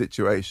this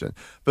situation.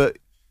 But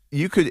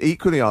you could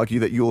equally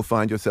argue that you'll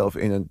find yourself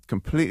in a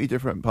completely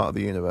different part of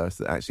the universe,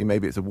 that actually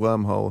maybe it's a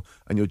wormhole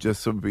and you'll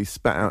just sort of be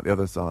spat out the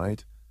other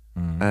side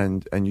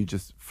and you're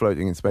just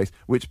floating in space,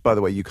 which, by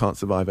the way, you can't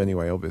survive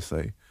anyway,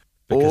 obviously.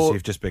 Because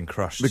you've just been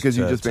crushed. Because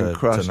you've just been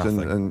crushed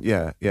and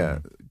yeah.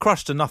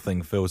 Crushed to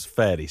nothing feels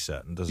fairly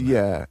certain, doesn't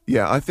it?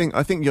 Yeah. I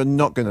think you're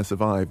not going to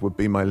survive would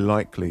be my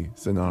likely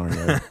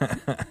scenario.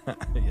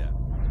 Yeah.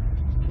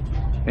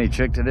 Any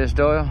trick to this,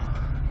 Doyle?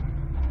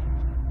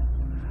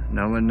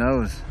 No one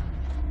knows.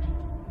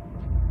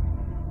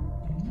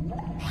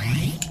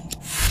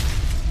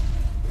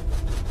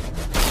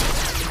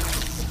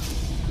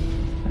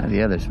 Now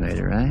the others made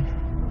it, right?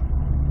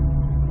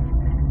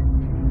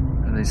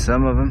 At least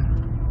some of them.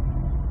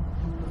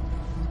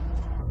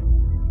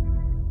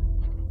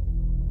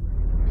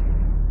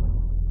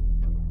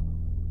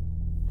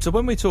 So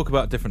when we talk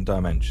about different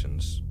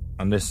dimensions,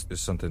 and this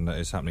is something that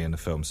is happening in the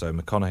film, so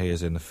McConaughey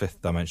is in the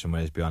fifth dimension when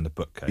he's behind the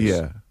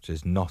bookcase, which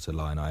is not a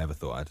line I ever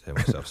thought I'd hear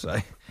myself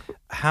say.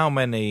 How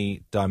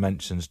many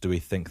dimensions do we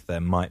think there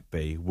might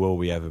be? Will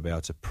we ever be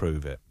able to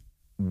prove it?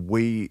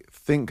 We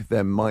think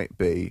there might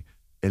be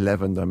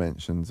 11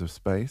 dimensions of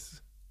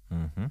space.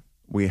 Mm-hmm.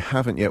 We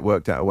haven't yet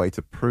worked out a way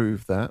to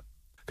prove that.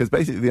 Because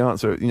basically the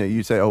answer,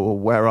 you say, oh, well,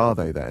 where are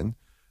they then?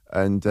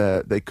 And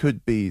they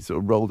could be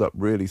sort of rolled up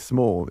really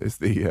small is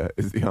the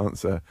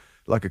answer,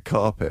 like a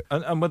carpet.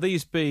 And will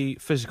these be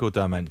physical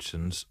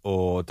dimensions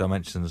or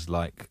dimensions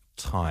like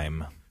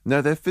time?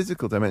 No, they're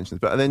physical dimensions.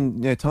 But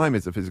then time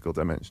is a physical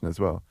dimension as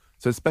well.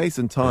 So space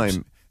and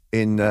time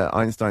in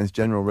Einstein's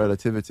general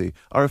relativity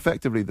are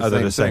effectively the same thing.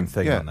 They're the same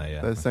thing, aren't they?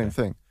 Yeah, they're the same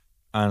thing.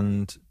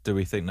 And do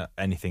we think that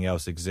anything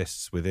else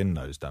exists within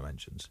those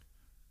dimensions?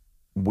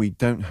 We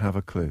don't have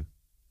a clue.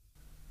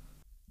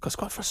 It's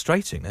quite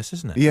frustrating, this,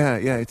 isn't it? Yeah,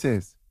 it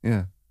is.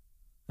 Yeah.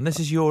 And this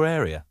is your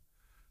area.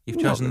 You've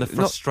chosen the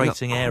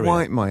frustrating not area.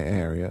 Quite my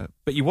area.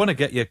 But you want to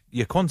get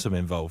your quantum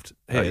involved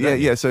here,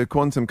 yeah. So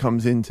quantum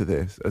comes into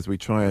this as we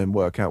try and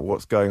work out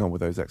what's going on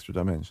with those extra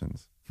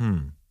dimensions.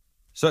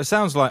 So it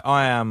sounds like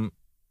I am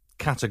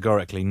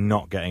categorically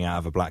not getting out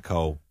of a black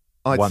hole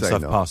once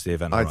I've passed the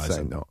event horizon. I'd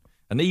say not.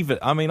 And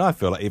I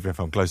feel like even if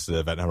I'm close to the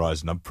event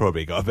horizon, I've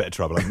probably got a bit of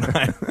trouble, haven't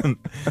I?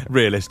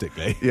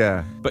 Realistically.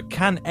 Yeah. But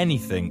can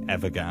anything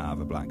ever get out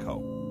of a black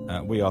hole?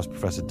 We asked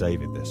Professor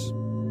David this.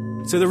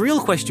 So the real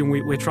question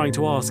we're trying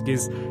to ask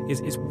is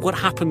what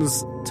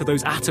happens to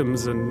those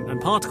atoms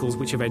and particles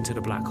which have entered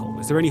a black hole?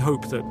 Is there any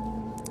hope that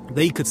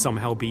they could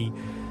somehow be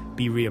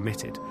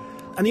re-emitted?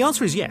 And the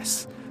answer is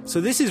yes. So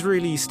this is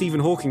really Stephen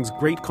Hawking's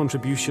great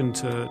contribution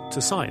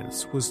to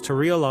science, was to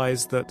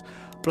realise that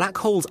black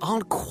holes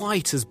aren't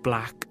quite as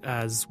black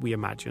as we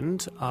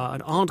imagined,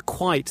 and aren't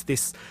quite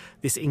this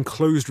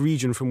enclosed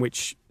region from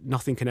which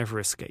nothing can ever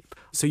escape.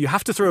 So you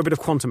have to throw a bit of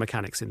quantum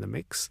mechanics in the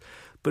mix,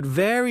 but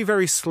very,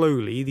 very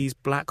slowly these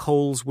black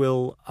holes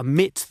will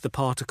emit the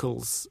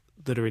particles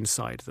that are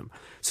inside them.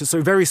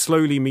 So very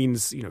slowly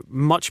means,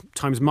 much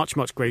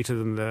greater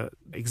than the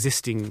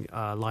existing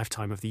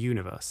lifetime of the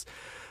universe.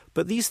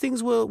 But these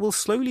things will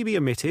slowly be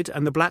emitted,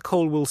 and the black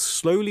hole will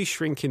slowly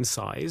shrink in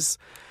size.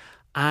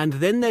 And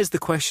then there's the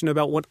question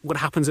about what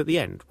happens at the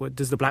end.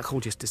 Does the black hole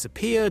just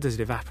disappear? Does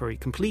it evaporate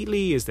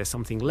completely? Is there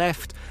something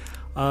left?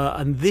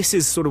 And this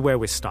is sort of where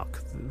we're stuck.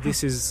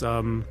 This is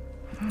one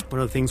of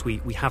the things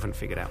we haven't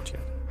figured out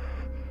yet.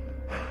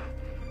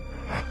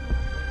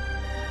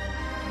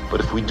 But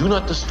if we do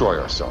not destroy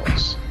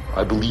ourselves,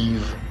 I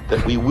believe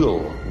that we will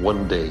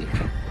one day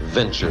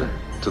venture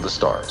to the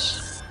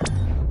stars.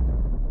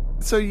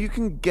 So you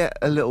can get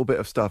a little bit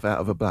of stuff out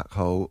of a black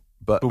hole,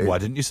 but why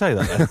didn't you say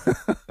that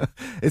then?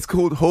 It's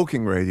called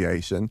Hawking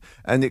radiation,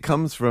 and it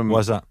comes from...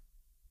 Why's that?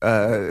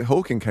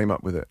 Hawking came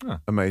up with it,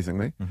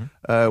 amazingly.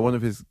 Mm-hmm. One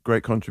of his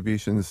great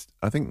contributions,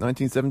 I think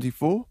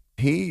 1974,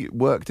 he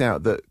worked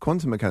out that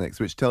quantum mechanics,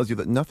 which tells you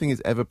that nothing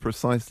is ever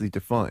precisely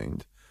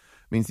defined,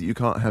 means that you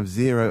can't have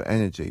zero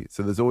energy.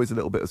 So there's always a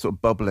little bit of sort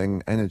of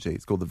bubbling energy.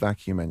 It's called the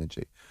vacuum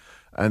energy.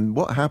 And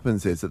what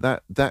happens is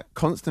that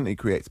constantly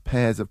creates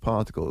pairs of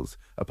particles,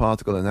 a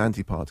particle and an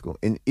antiparticle,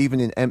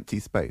 even in empty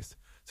space.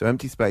 So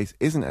empty space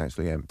isn't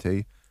actually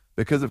empty.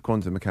 Because of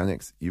quantum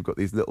mechanics, you've got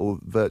these little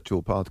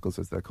virtual particles,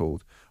 as they're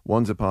called.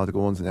 One's a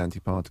particle, one's an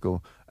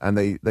antiparticle, and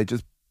they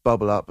just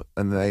bubble up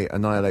and they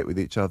annihilate with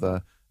each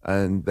other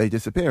and they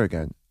disappear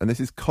again. And this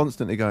is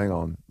constantly going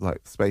on,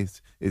 like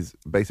space is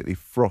basically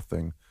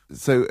frothing.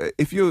 So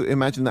if you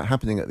imagine that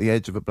happening at the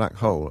edge of a black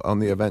hole on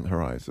the event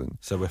horizon.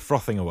 So we're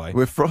frothing away.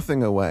 We're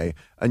frothing away,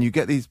 and you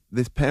get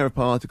this pair of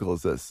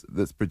particles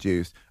that's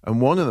produced,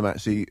 and one of them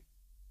actually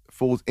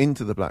falls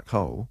into the black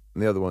hole,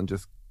 and the other one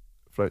just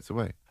floats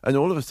away. And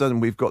all of a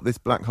sudden, we've got this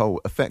black hole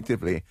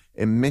effectively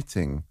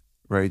emitting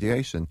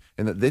radiation,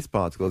 in that this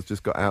particle has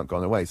just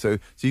gone away. So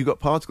you've got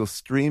particles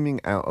streaming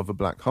out of a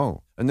black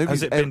hole. And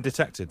has it been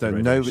detected?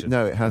 No,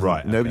 it hasn't.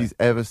 Right, okay. Nobody's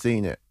ever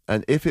seen it.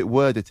 And if it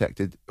were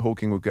detected,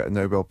 Hawking would get a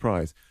Nobel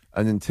Prize.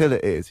 And until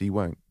it is, he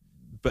won't.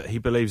 But he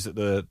believes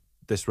that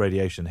his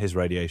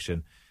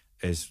radiation,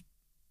 is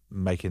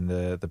making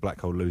the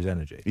black hole lose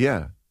energy.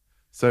 Yeah.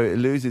 So it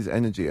loses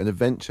energy, and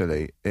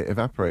eventually it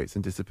evaporates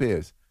and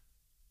disappears.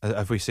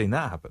 Have we seen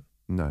that happen?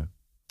 No.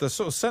 The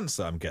sort of sense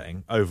that I'm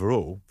getting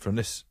overall from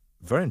this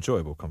very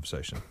enjoyable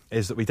conversation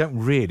is that we don't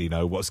really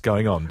know what's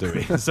going on, do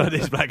we? So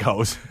these black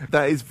holes.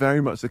 That is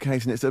very much the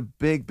case, and it's a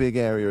big, big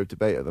area of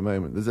debate at the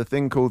moment. There's a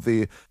thing called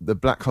the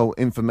black hole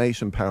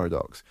information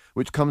paradox,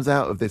 which comes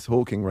out of this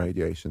Hawking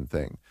radiation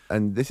thing.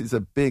 And this is a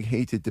big,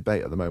 heated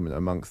debate at the moment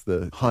amongst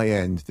the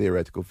high-end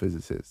theoretical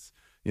physicists.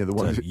 You know, the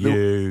ones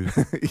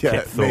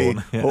Kip Thorne,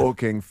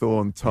 Hawking,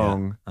 Thorne,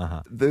 Tong. Yeah.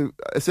 Uh-huh. The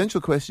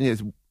essential question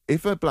is,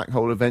 if a black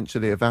hole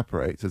eventually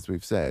evaporates, as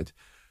we've said,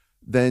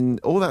 then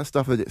all that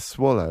stuff that it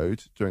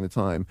swallowed during the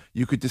time,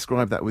 you could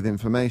describe that with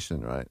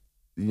information, right?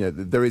 You know,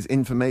 there is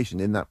information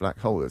in that black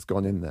hole that's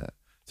gone in there.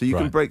 So you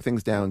can break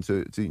things down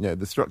to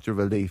the structure of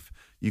a leaf.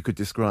 You could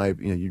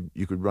describe,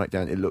 you could write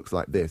down, it looks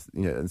like this,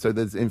 and so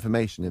there's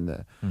information in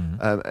there.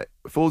 Mm-hmm. It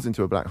falls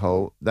into a black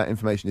hole. That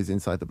information is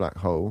inside the black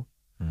hole.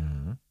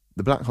 Mm-hmm.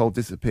 The black hole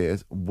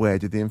disappears. Where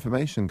did the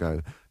information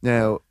go?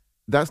 Now,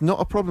 that's not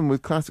a problem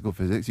with classical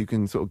physics. You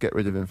can sort of get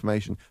rid of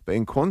information. But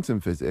in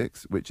quantum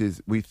physics, which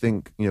is, we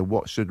think,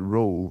 what should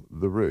rule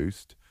the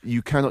roost,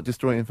 you cannot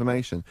destroy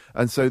information.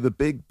 And so the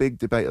big, big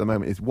debate at the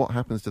moment is what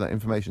happens to that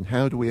information?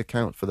 How do we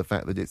account for the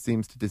fact that it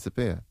seems to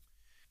disappear?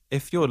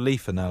 If your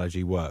leaf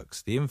analogy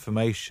works, the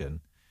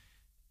information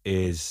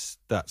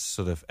that's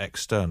sort of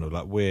external.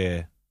 Like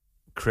we're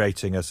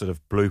creating a sort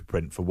of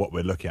blueprint for what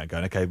we're looking at,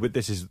 going, okay,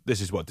 this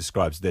is what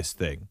describes this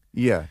thing.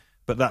 Yeah.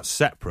 But that's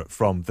separate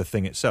from the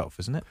thing itself,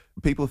 isn't it?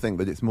 People think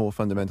that it's more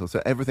fundamental.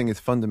 So everything is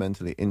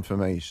fundamentally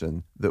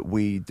information that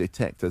we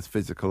detect as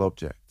physical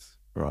objects.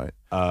 Right.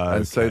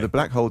 And so the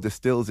black hole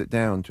distills it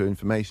down to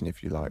information,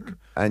 if you like.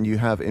 And you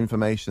have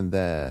information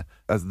there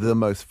as the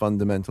most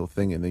fundamental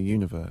thing in the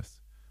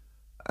universe.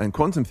 And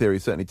quantum theory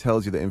certainly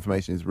tells you that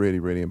information is really,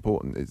 really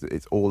important.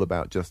 It's all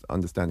about just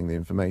understanding the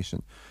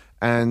information.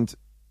 And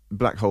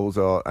black holes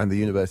are, and the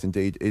universe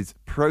indeed, is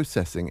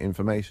processing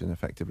information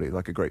effectively,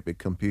 like a great big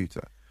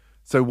computer.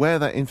 So where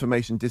that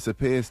information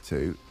disappears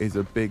to is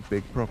a big,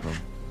 big problem.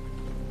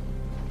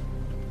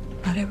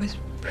 But I was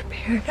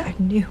prepared. I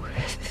knew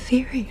the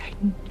theory.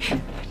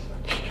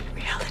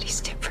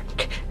 Reality's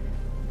different.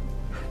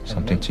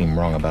 Something seemed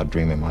wrong about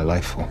dreaming my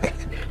life away.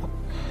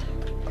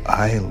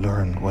 I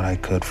learned what I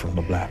could from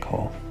the black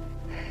hole.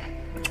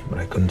 But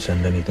I couldn't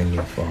send anything to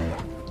your father.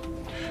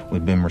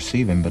 We've been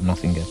receiving, but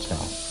nothing gets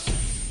out.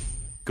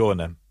 Go on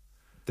then.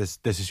 This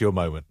is your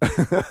moment.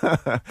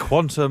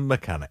 Quantum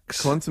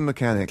mechanics. Quantum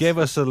mechanics. Give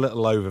us a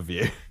little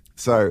overview.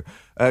 So,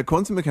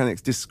 quantum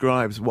mechanics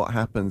describes what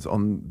happens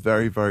on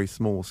very, very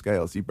small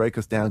scales. You break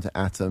us down to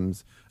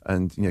atoms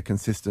and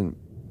consistent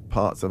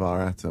parts of our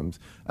atoms,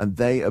 and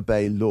they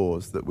obey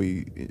laws that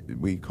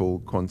we call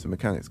quantum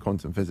mechanics,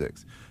 quantum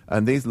physics.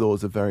 And these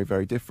laws are very,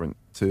 very different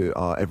to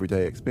our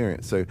everyday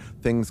experience. So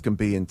things can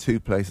be in two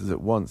places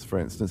at once, for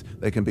instance.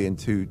 They can be in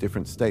two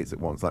different states at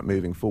once, like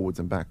moving forwards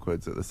and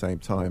backwards at the same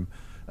time.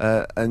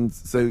 And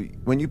so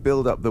when you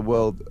build up the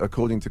world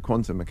according to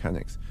quantum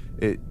mechanics,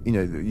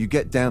 you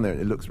get down there and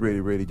it looks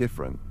really, really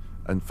different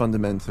and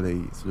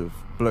fundamentally sort of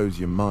blows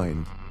your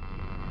mind.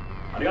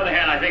 On the other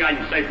hand, I think I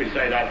can safely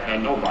say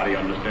that nobody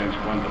understands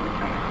quantum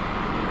mechanics.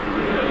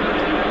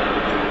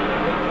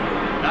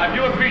 Now, if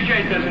you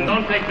appreciate this and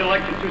don't take the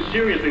lecture too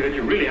seriously, that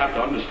you really have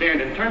to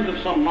understand in terms of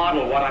some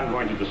model what I'm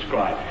going to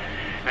describe.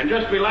 And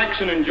just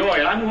relax and enjoy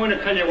it. I'm going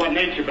to tell you what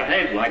nature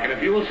behaves like, and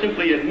if you will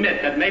simply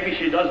admit that maybe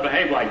she does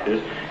behave like this,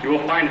 you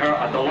will find her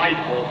a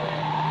delightful,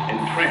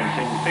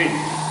 entrancing thing.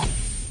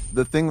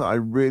 The thing that I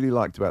really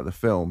liked about the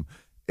film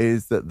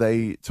is that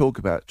they talk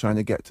about trying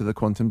to get to the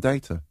quantum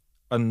data.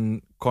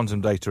 And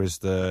quantum data is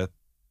the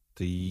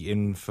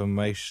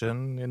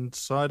information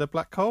inside a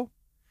black hole?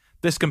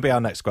 This can be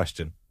our next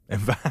question. In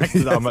fact,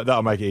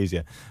 that'll make it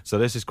easier. So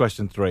this is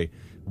question 3.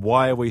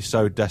 Why are we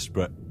so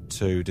desperate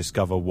to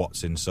discover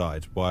what's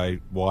inside? Why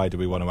do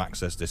we want to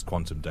access this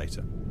quantum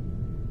data?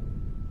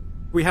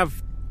 We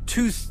have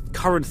two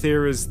current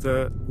theories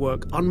that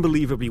work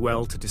unbelievably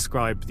well to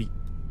describe the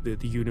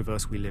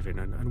universe we live in.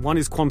 And one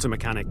is quantum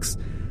mechanics,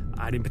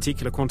 and in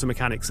particular quantum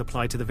mechanics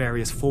applied to the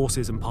various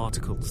forces and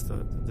particles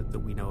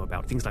that we know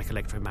about, things like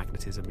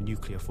electromagnetism and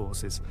nuclear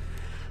forces.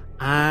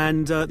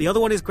 And the other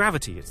one is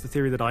gravity. It's the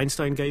theory that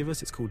Einstein gave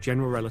us. It's called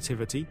general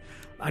relativity.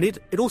 And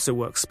it also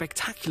works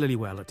spectacularly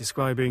well at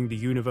describing the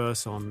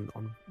universe on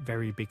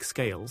very big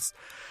scales.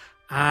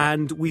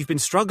 And we've been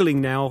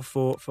struggling now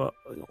for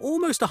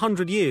almost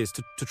 100 years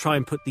to try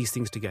and put these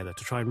things together,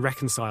 to try and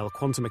reconcile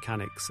quantum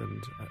mechanics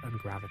and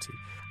gravity.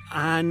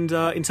 And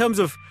in terms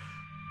of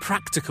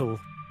practical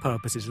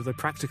purposes, although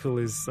practical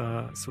is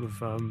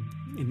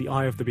in the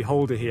eye of the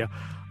beholder here,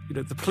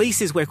 the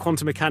places where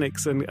quantum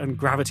mechanics and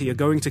gravity are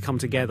going to come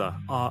together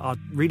are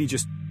really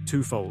just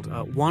twofold.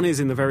 One is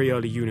in the very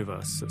early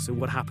universe, so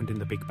what happened in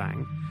the Big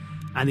Bang,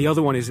 and the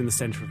other one is in the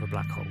center of a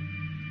black hole.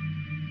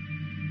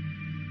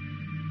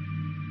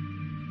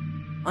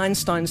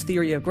 Einstein's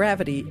theory of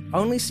gravity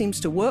only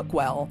seems to work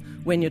well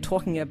when you're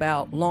talking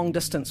about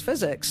long-distance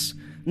physics,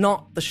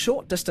 not the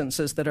short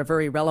distances that are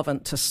very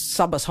relevant to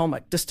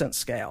subatomic distance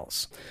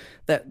scales.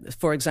 That,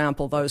 for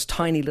example, those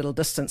tiny little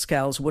distance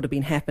scales would have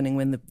been happening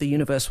when the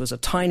universe was a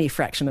tiny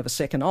fraction of a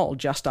second old,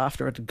 just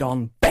after it had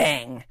gone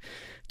bang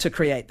to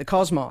create the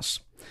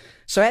cosmos.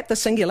 So at the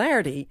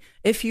singularity,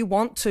 if you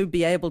want to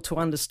be able to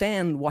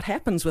understand what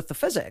happens with the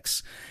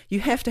physics,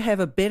 you have to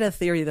have a better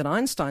theory than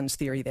Einstein's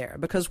theory there.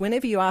 Because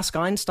whenever you ask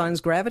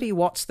Einstein's gravity,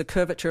 what's the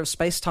curvature of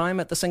space-time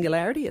at the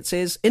singularity? It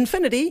says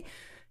infinity.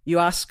 You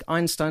ask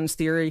Einstein's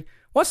theory,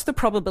 what's the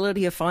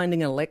probability of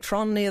finding an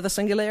electron near the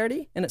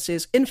singularity? And it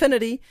says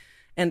infinity.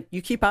 And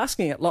you keep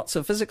asking it lots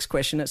of physics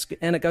questions,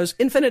 and it goes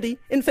infinity,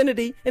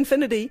 infinity,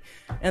 infinity.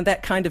 And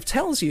that kind of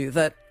tells you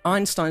that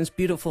Einstein's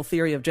beautiful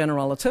theory of general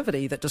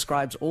relativity that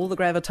describes all the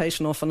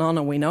gravitational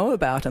phenomena we know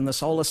about in the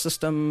solar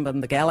system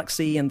and the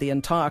galaxy and the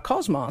entire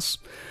cosmos,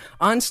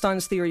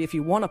 Einstein's theory, if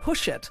you want to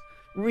push it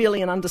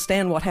really and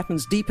understand what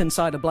happens deep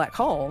inside a black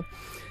hole,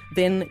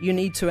 then you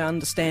need to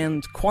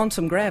understand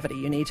quantum gravity.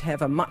 You need to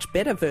have a much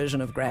better version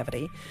of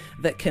gravity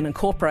that can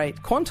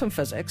incorporate quantum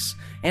physics,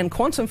 and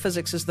quantum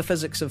physics is the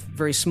physics of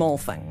very small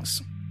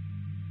things.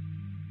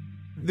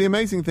 The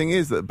amazing thing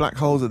is that black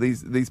holes are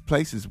these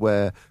places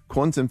where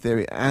quantum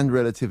theory and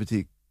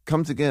relativity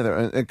come together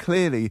and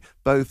clearly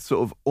both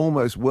sort of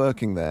almost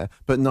working there,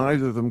 but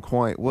neither of them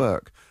quite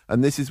work.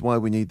 And this is why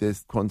we need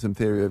this quantum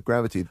theory of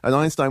gravity. And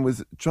Einstein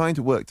was trying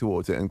to work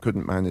towards it and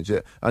couldn't manage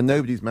it, and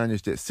nobody's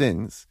managed it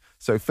since.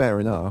 So fair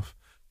enough.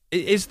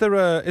 Is there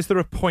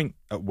a point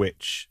at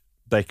which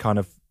they kind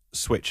of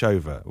switch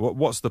over?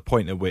 What's the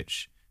point at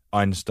which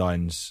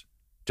Einstein's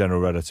general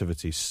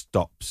relativity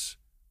stops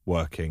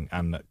working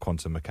and that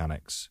quantum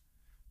mechanics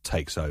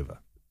takes over?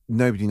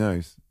 Nobody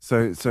knows.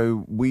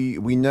 So we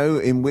know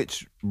in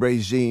which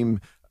regime,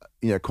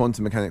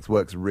 quantum mechanics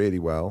works really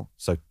well.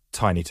 So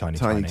tiny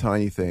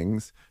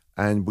things.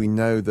 And we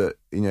know that,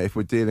 if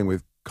we're dealing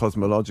with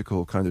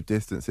cosmological kind of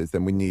distances,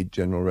 then we need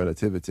general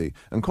relativity.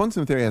 And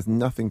quantum theory has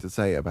nothing to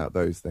say about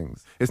those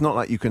things. It's not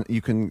like you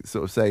can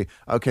sort of say,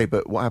 okay,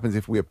 but what happens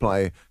if we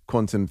apply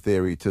quantum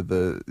theory to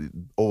the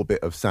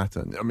orbit of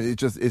Saturn? I mean,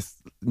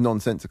 it's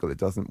nonsensical. It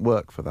doesn't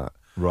work for that.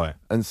 Right.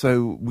 And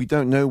so we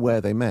don't know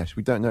where they mesh.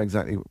 We don't know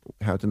exactly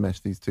how to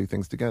mesh these two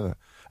things together.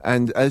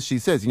 And as she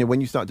says,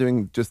 when you start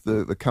doing just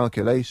the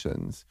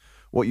calculations,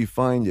 what you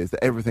find is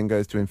that everything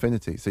goes to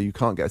infinity. So you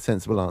can't get a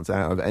sensible answer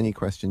out of any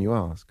question you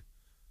ask.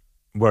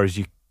 Whereas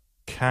you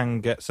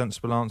can get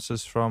sensible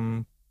answers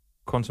from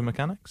quantum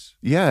mechanics?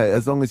 Yeah,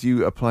 as long as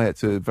you apply it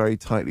to a very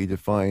tightly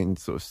defined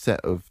sort of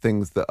set of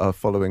things that are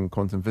following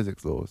quantum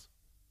physics laws.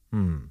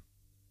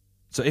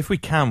 So if we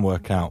can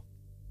work out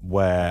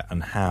where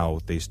and how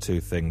these two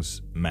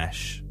things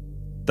mesh,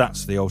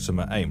 that's the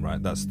ultimate aim,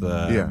 right? That's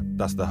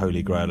the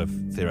holy grail of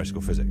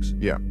theoretical physics.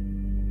 Yeah.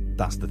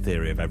 That's the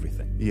theory of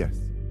everything. Yes.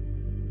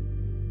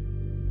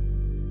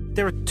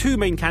 There are two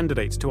main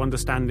candidates to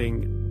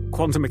understanding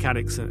quantum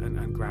mechanics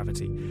and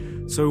gravity.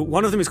 So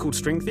one of them is called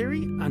string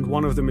theory, and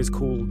one of them is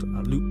called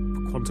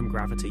loop quantum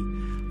gravity.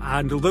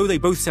 And although they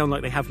both sound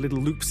like they have little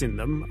loops in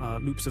them,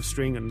 loops of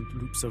string and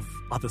loops of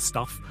other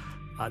stuff,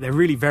 they're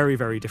really very,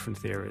 very different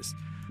theories.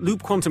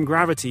 Loop quantum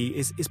gravity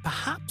is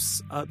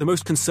perhaps the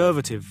most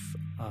conservative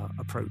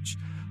approach.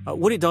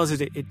 What it does is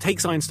it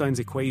takes Einstein's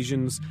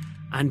equations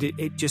and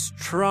it just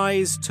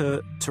tries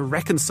to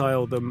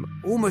reconcile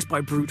them almost by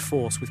brute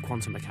force with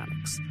quantum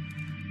mechanics.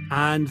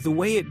 And the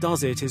way it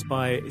does it is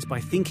by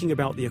thinking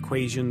about the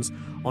equations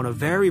on a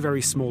very,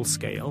 very small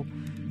scale,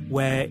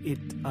 where it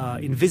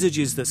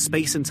envisages that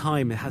space and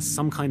time has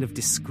some kind of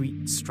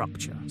discrete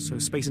structure. So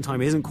space and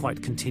time isn't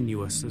quite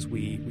continuous as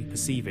we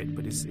perceive it,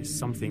 but is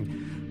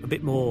something a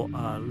bit more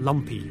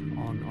lumpy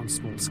on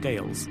small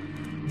scales.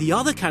 The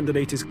other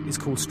candidate is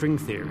called string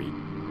theory.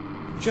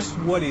 Just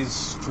what is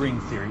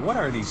string theory? What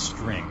are these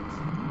strings?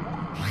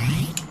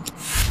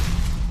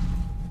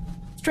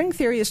 String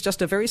theory is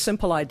just a very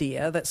simple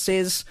idea that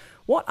says,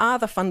 what are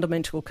the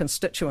fundamental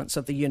constituents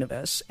of the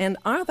universe, and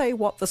are they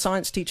what the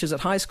science teachers at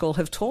high school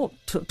have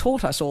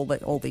taught us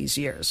all these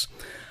years?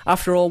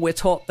 After all, we're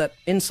taught that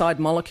inside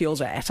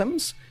molecules are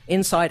atoms.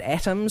 Inside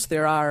atoms,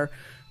 there are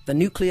the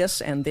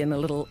nucleus and then a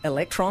little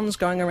electrons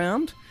going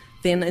around.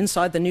 Then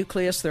inside the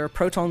nucleus, there are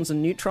protons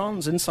and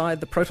neutrons. Inside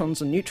the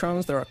protons and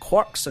neutrons, there are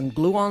quarks and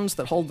gluons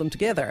that hold them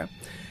together.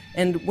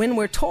 And when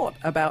we're taught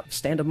about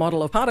standard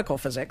model of particle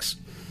physics,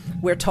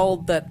 we're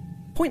told that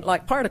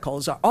point-like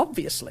particles are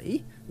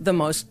obviously the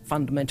most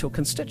fundamental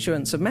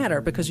constituents of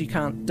matter because you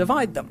can't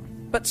divide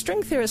them. But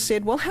string theorists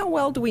said, well, how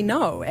well do we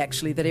know,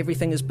 actually, that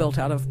everything is built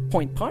out of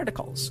point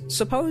particles?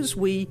 Suppose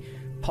we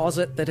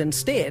posit that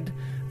instead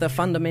the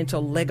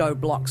fundamental Lego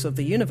blocks of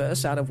the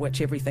universe out of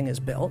which everything is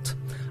built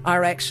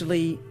are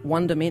actually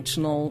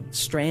one-dimensional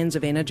strands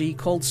of energy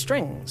called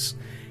strings.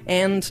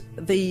 And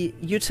the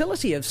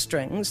utility of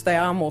strings, they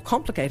are more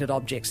complicated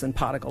objects than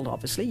particles,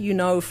 obviously. You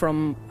know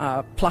from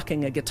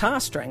plucking a guitar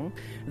string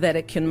that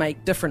it can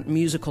make different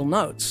musical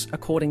notes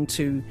according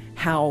to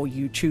how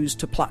you choose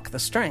to pluck the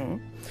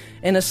string.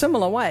 In a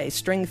similar way,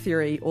 string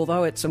theory,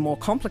 although it's a more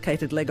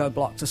complicated Lego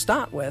block to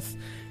start with,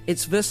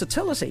 its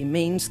versatility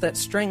means that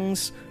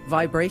strings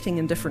vibrating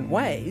in different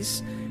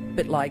ways, a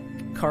bit like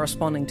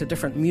corresponding to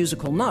different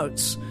musical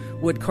notes,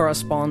 would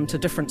correspond to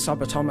different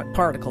subatomic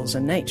particles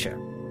in nature.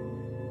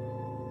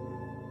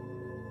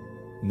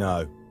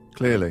 No.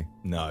 Clearly.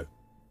 No.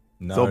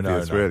 It's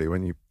obvious, really,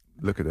 when you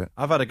look at it.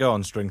 I've had a go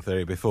on string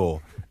theory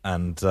before,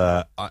 and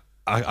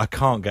I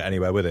can't get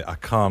anywhere with it. I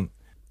can't,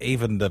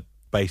 even the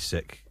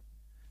basic,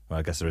 well,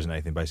 I guess there isn't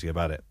anything basic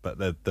about it, but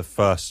the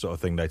first sort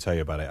of thing they tell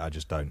you about it, I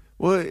just don't.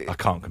 Well, I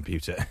can't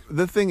compute it.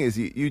 The thing is,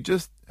 you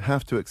just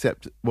have to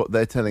accept what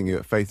they're telling you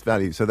at face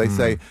value. So they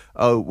say,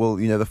 oh, well,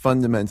 the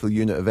fundamental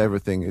unit of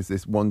everything is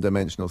this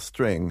one-dimensional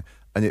string,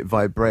 and it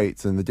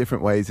vibrates, and the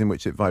different ways in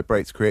which it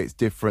vibrates creates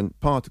different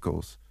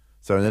particles.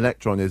 So an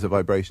electron is a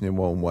vibration in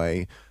one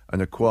way,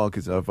 and a quark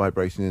is a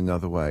vibration in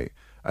another way.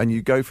 And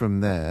you go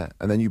from there,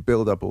 and then you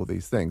build up all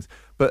these things.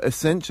 But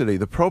essentially,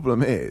 the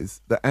problem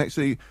is that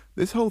actually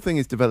this whole thing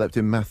is developed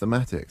in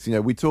mathematics.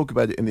 We talk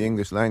about it in the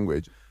English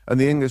language, and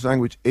the English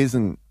language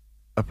isn't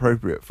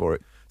appropriate for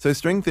it. So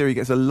string theory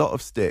gets a lot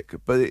of stick,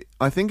 but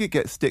I think it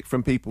gets stick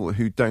from people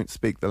who don't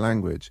speak the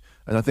language.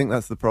 And I think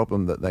that's the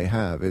problem that they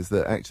have, is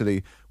that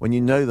actually when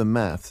you know the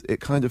maths, it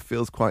kind of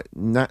feels quite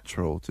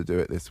natural to do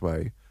it this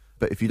way.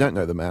 But if you don't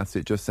know the maths,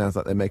 it just sounds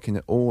like they're making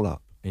it all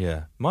up.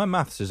 Yeah. My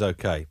maths is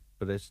okay,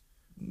 but it's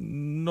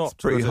not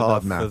pretty good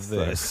hard enough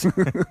maths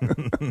for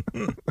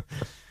this.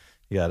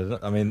 Yeah,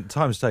 I mean,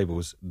 times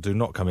tables do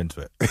not come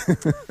into it.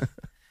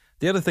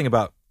 The other thing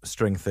about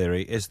string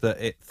theory is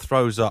that it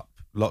throws up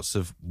lots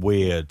of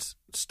weird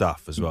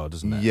stuff as well,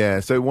 doesn't it? Yeah,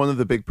 so one of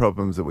the big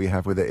problems that we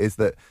have with it is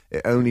that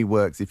it only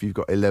works if you've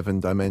got 11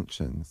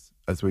 dimensions,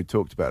 as we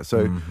talked about.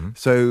 So,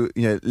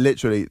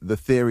 literally, the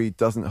theory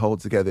doesn't hold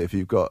together if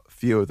you've got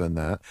fewer than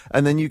that.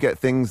 And then you get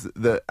things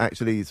that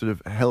actually sort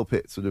of help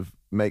it sort of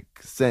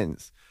make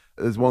sense.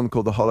 There's one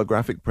called the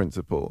holographic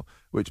principle,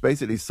 which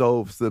basically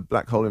solves the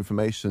black hole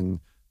information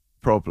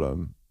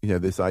problem,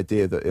 this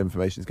idea that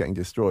information is getting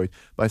destroyed,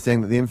 by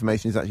saying that the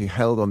information is actually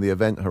held on the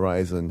event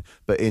horizon,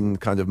 but in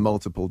kind of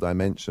multiple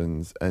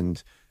dimensions.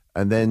 And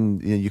then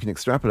you can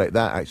extrapolate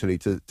that actually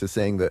to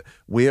saying that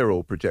we're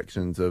all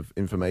projections of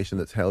information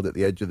that's held at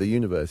the edge of the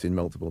universe in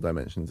multiple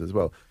dimensions as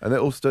well. And it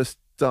all starts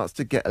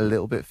to get a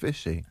little bit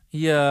fishy.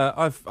 Yeah,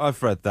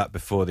 I've read that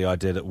before, the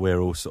idea that we're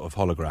all sort of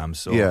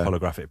holograms or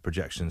holographic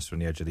projections from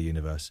the edge of the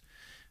universe.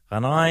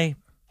 And I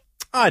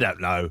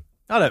don't know.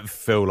 I don't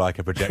feel like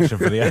a projection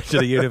from the edge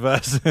of the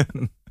universe.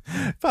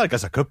 But I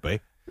guess I could be.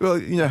 Well,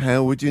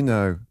 how would you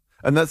know?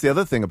 And that's the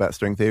other thing about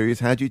string theory,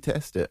 is how do you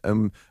test it?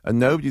 And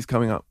nobody's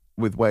coming up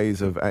with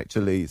ways of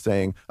actually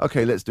saying,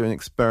 okay, let's do an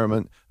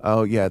experiment.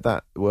 Oh, yeah,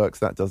 that works,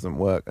 that doesn't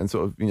work, and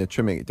sort of,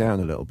 trimming it down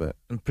a little bit.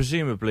 And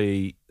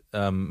presumably,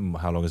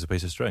 how long is a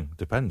piece of string?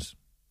 Depends.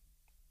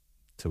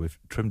 So we've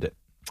trimmed it.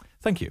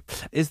 Thank you.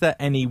 Is there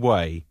any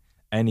way,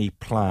 any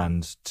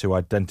plans to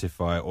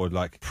identify or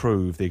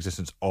prove the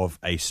existence of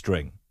a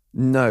string?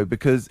 No,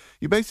 because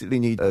you basically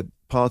need a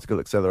particle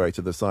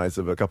accelerator the size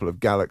of a couple of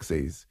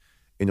galaxies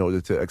in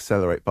order to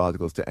accelerate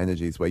particles to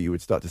energies where you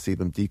would start to see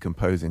them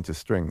decompose into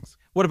strings.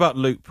 What about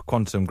loop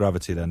quantum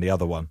gravity then, the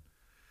other one?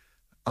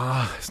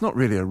 It's not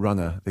really a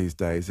runner these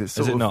days. Is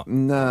it not?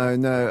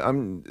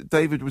 No.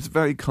 David was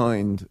very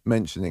kind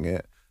mentioning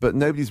it, but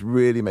nobody's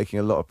really making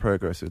a lot of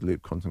progress with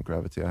loop quantum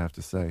gravity, I have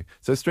to say.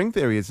 So string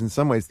theory is in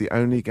some ways the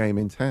only game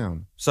in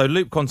town. So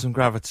loop quantum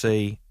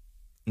gravity,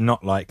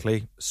 not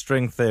likely.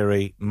 String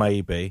theory,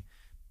 maybe.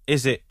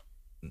 Is it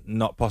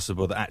not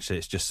possible that actually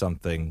it's just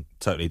something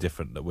totally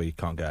different that we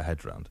can't get our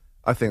heads around?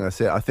 I think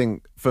that's it. I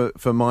think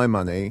for my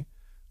money,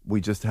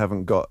 we just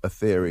haven't got a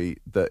theory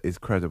that is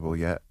credible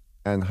yet.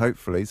 And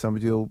hopefully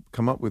somebody will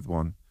come up with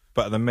one.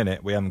 But at the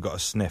minute, we haven't got a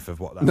sniff of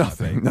what that might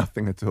be.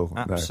 Nothing at all.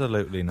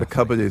 Absolutely nothing. The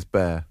cupboard is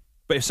bare.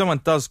 But if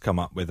someone does come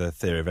up with a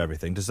theory of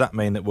everything, does that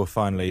mean that we'll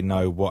finally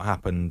know what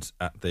happened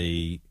at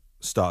the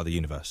start of the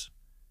universe?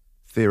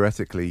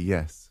 Theoretically,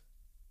 yes.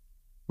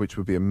 Which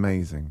would be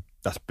amazing.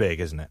 That's big,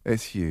 isn't it?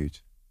 It's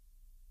huge.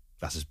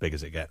 That's as big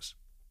as it gets.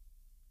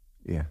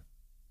 Yeah.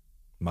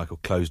 Michael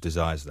closed his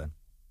eyes then.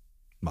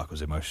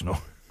 Michael's emotional.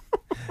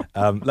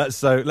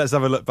 Let's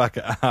have a look back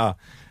at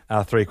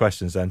our three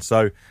questions then.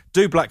 So,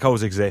 do black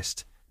holes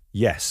exist?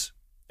 Yes.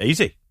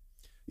 Easy.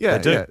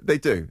 Yeah, they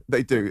do.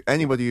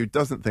 Anybody who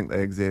doesn't think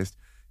they exist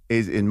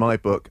is, in my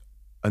book,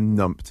 a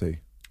numpty.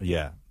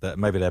 Yeah,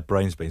 maybe their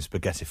brain's been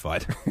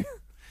spaghettified.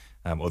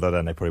 Although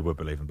then they probably would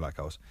believe in black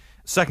holes.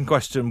 Second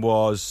question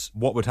was,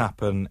 what would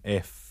happen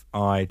if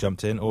I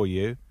jumped in, or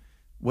you?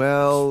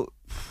 Well,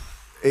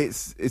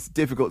 it's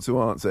difficult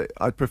to answer.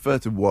 I'd prefer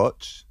to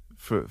watch,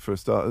 for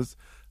starters.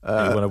 You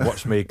want to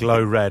watch me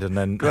glow red and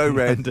then glow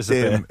red, and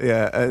disappear. dim.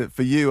 Yeah,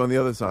 for you on the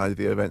other side of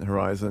the event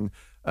horizon,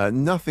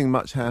 nothing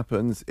much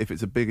happens if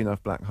it's a big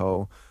enough black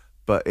hole,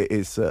 but it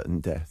is certain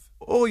death.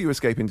 Or you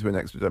escape into an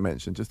extra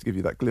dimension, just to give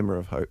you that glimmer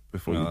of hope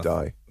before you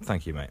die.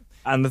 Thank you, mate.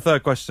 And the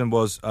third question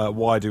was,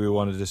 why do we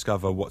want to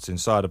discover what's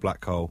inside a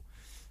black hole?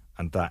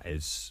 And that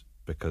is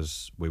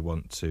because we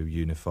want to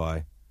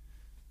unify.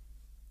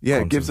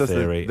 Yeah, it gives us the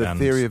theory of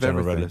general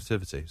everything.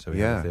 Relativity. So we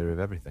have a theory of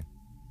everything.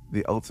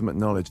 The ultimate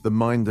knowledge, the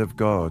mind of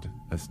God,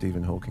 as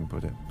Stephen Hawking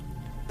put it.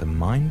 The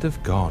mind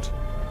of God.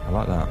 I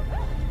like that.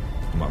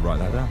 I might write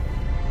that down.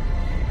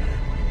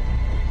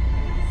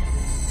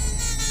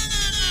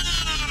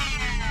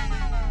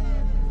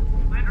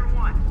 Lander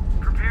 1,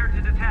 prepare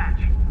to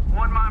detach.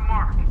 On my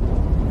mark.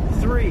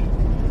 3,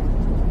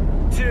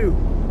 2,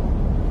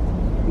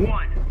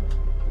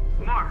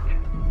 1. Mark.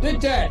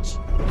 Detach.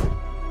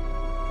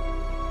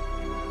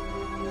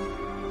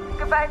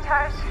 Goodbye,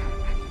 Tars.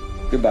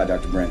 Goodbye,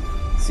 Dr. Brent.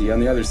 See you on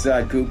the other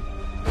side, Coop.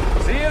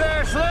 See you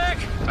there, Slick!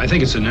 I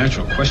think it's a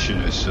natural question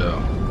is,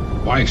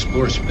 why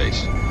explore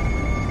space?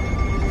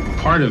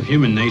 Part of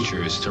human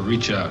nature is to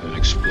reach out and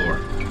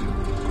explore.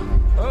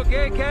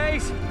 Okay,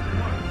 Case.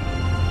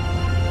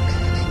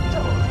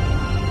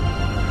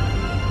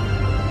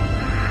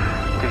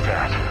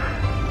 Detach.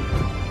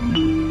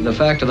 The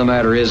fact of the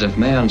matter is, if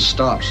man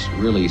stops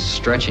really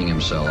stretching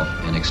himself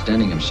and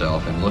extending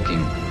himself and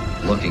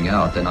looking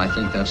out, then I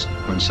think that's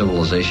when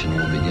civilization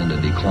will begin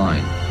to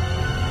decline.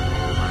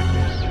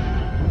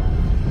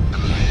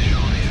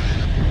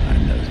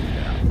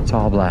 It's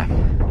all black.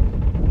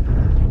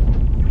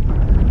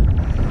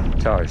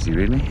 Tars, you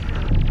read me?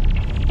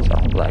 It's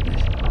all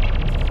blackness.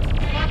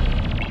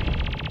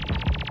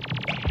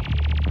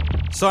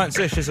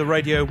 Science-ish is a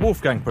Radio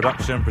Wolfgang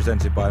production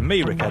presented by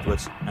me, Rick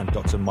Edwards, and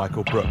Dr.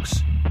 Michael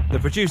Brooks. The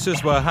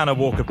producers were Hannah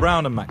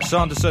Walker-Brown and Max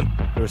Sanderson.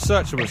 The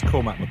researcher was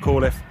Cormac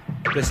McAuliffe.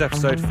 This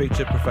episode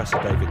featured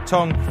Professor David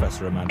Tong,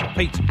 Professor Amanda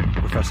Peet,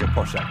 Professor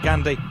Poshak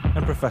Gandhi,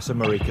 and Professor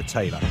Marika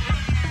Taylor.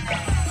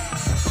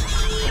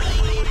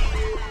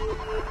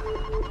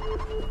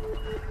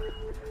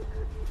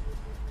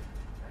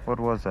 What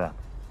was that?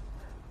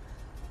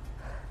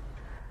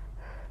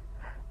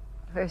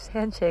 First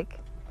handshake.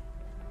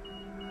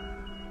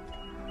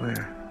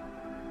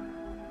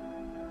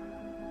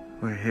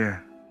 We're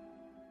here.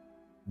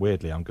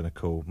 Weirdly, I'm going to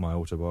call my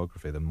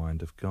autobiography The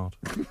Mind of God.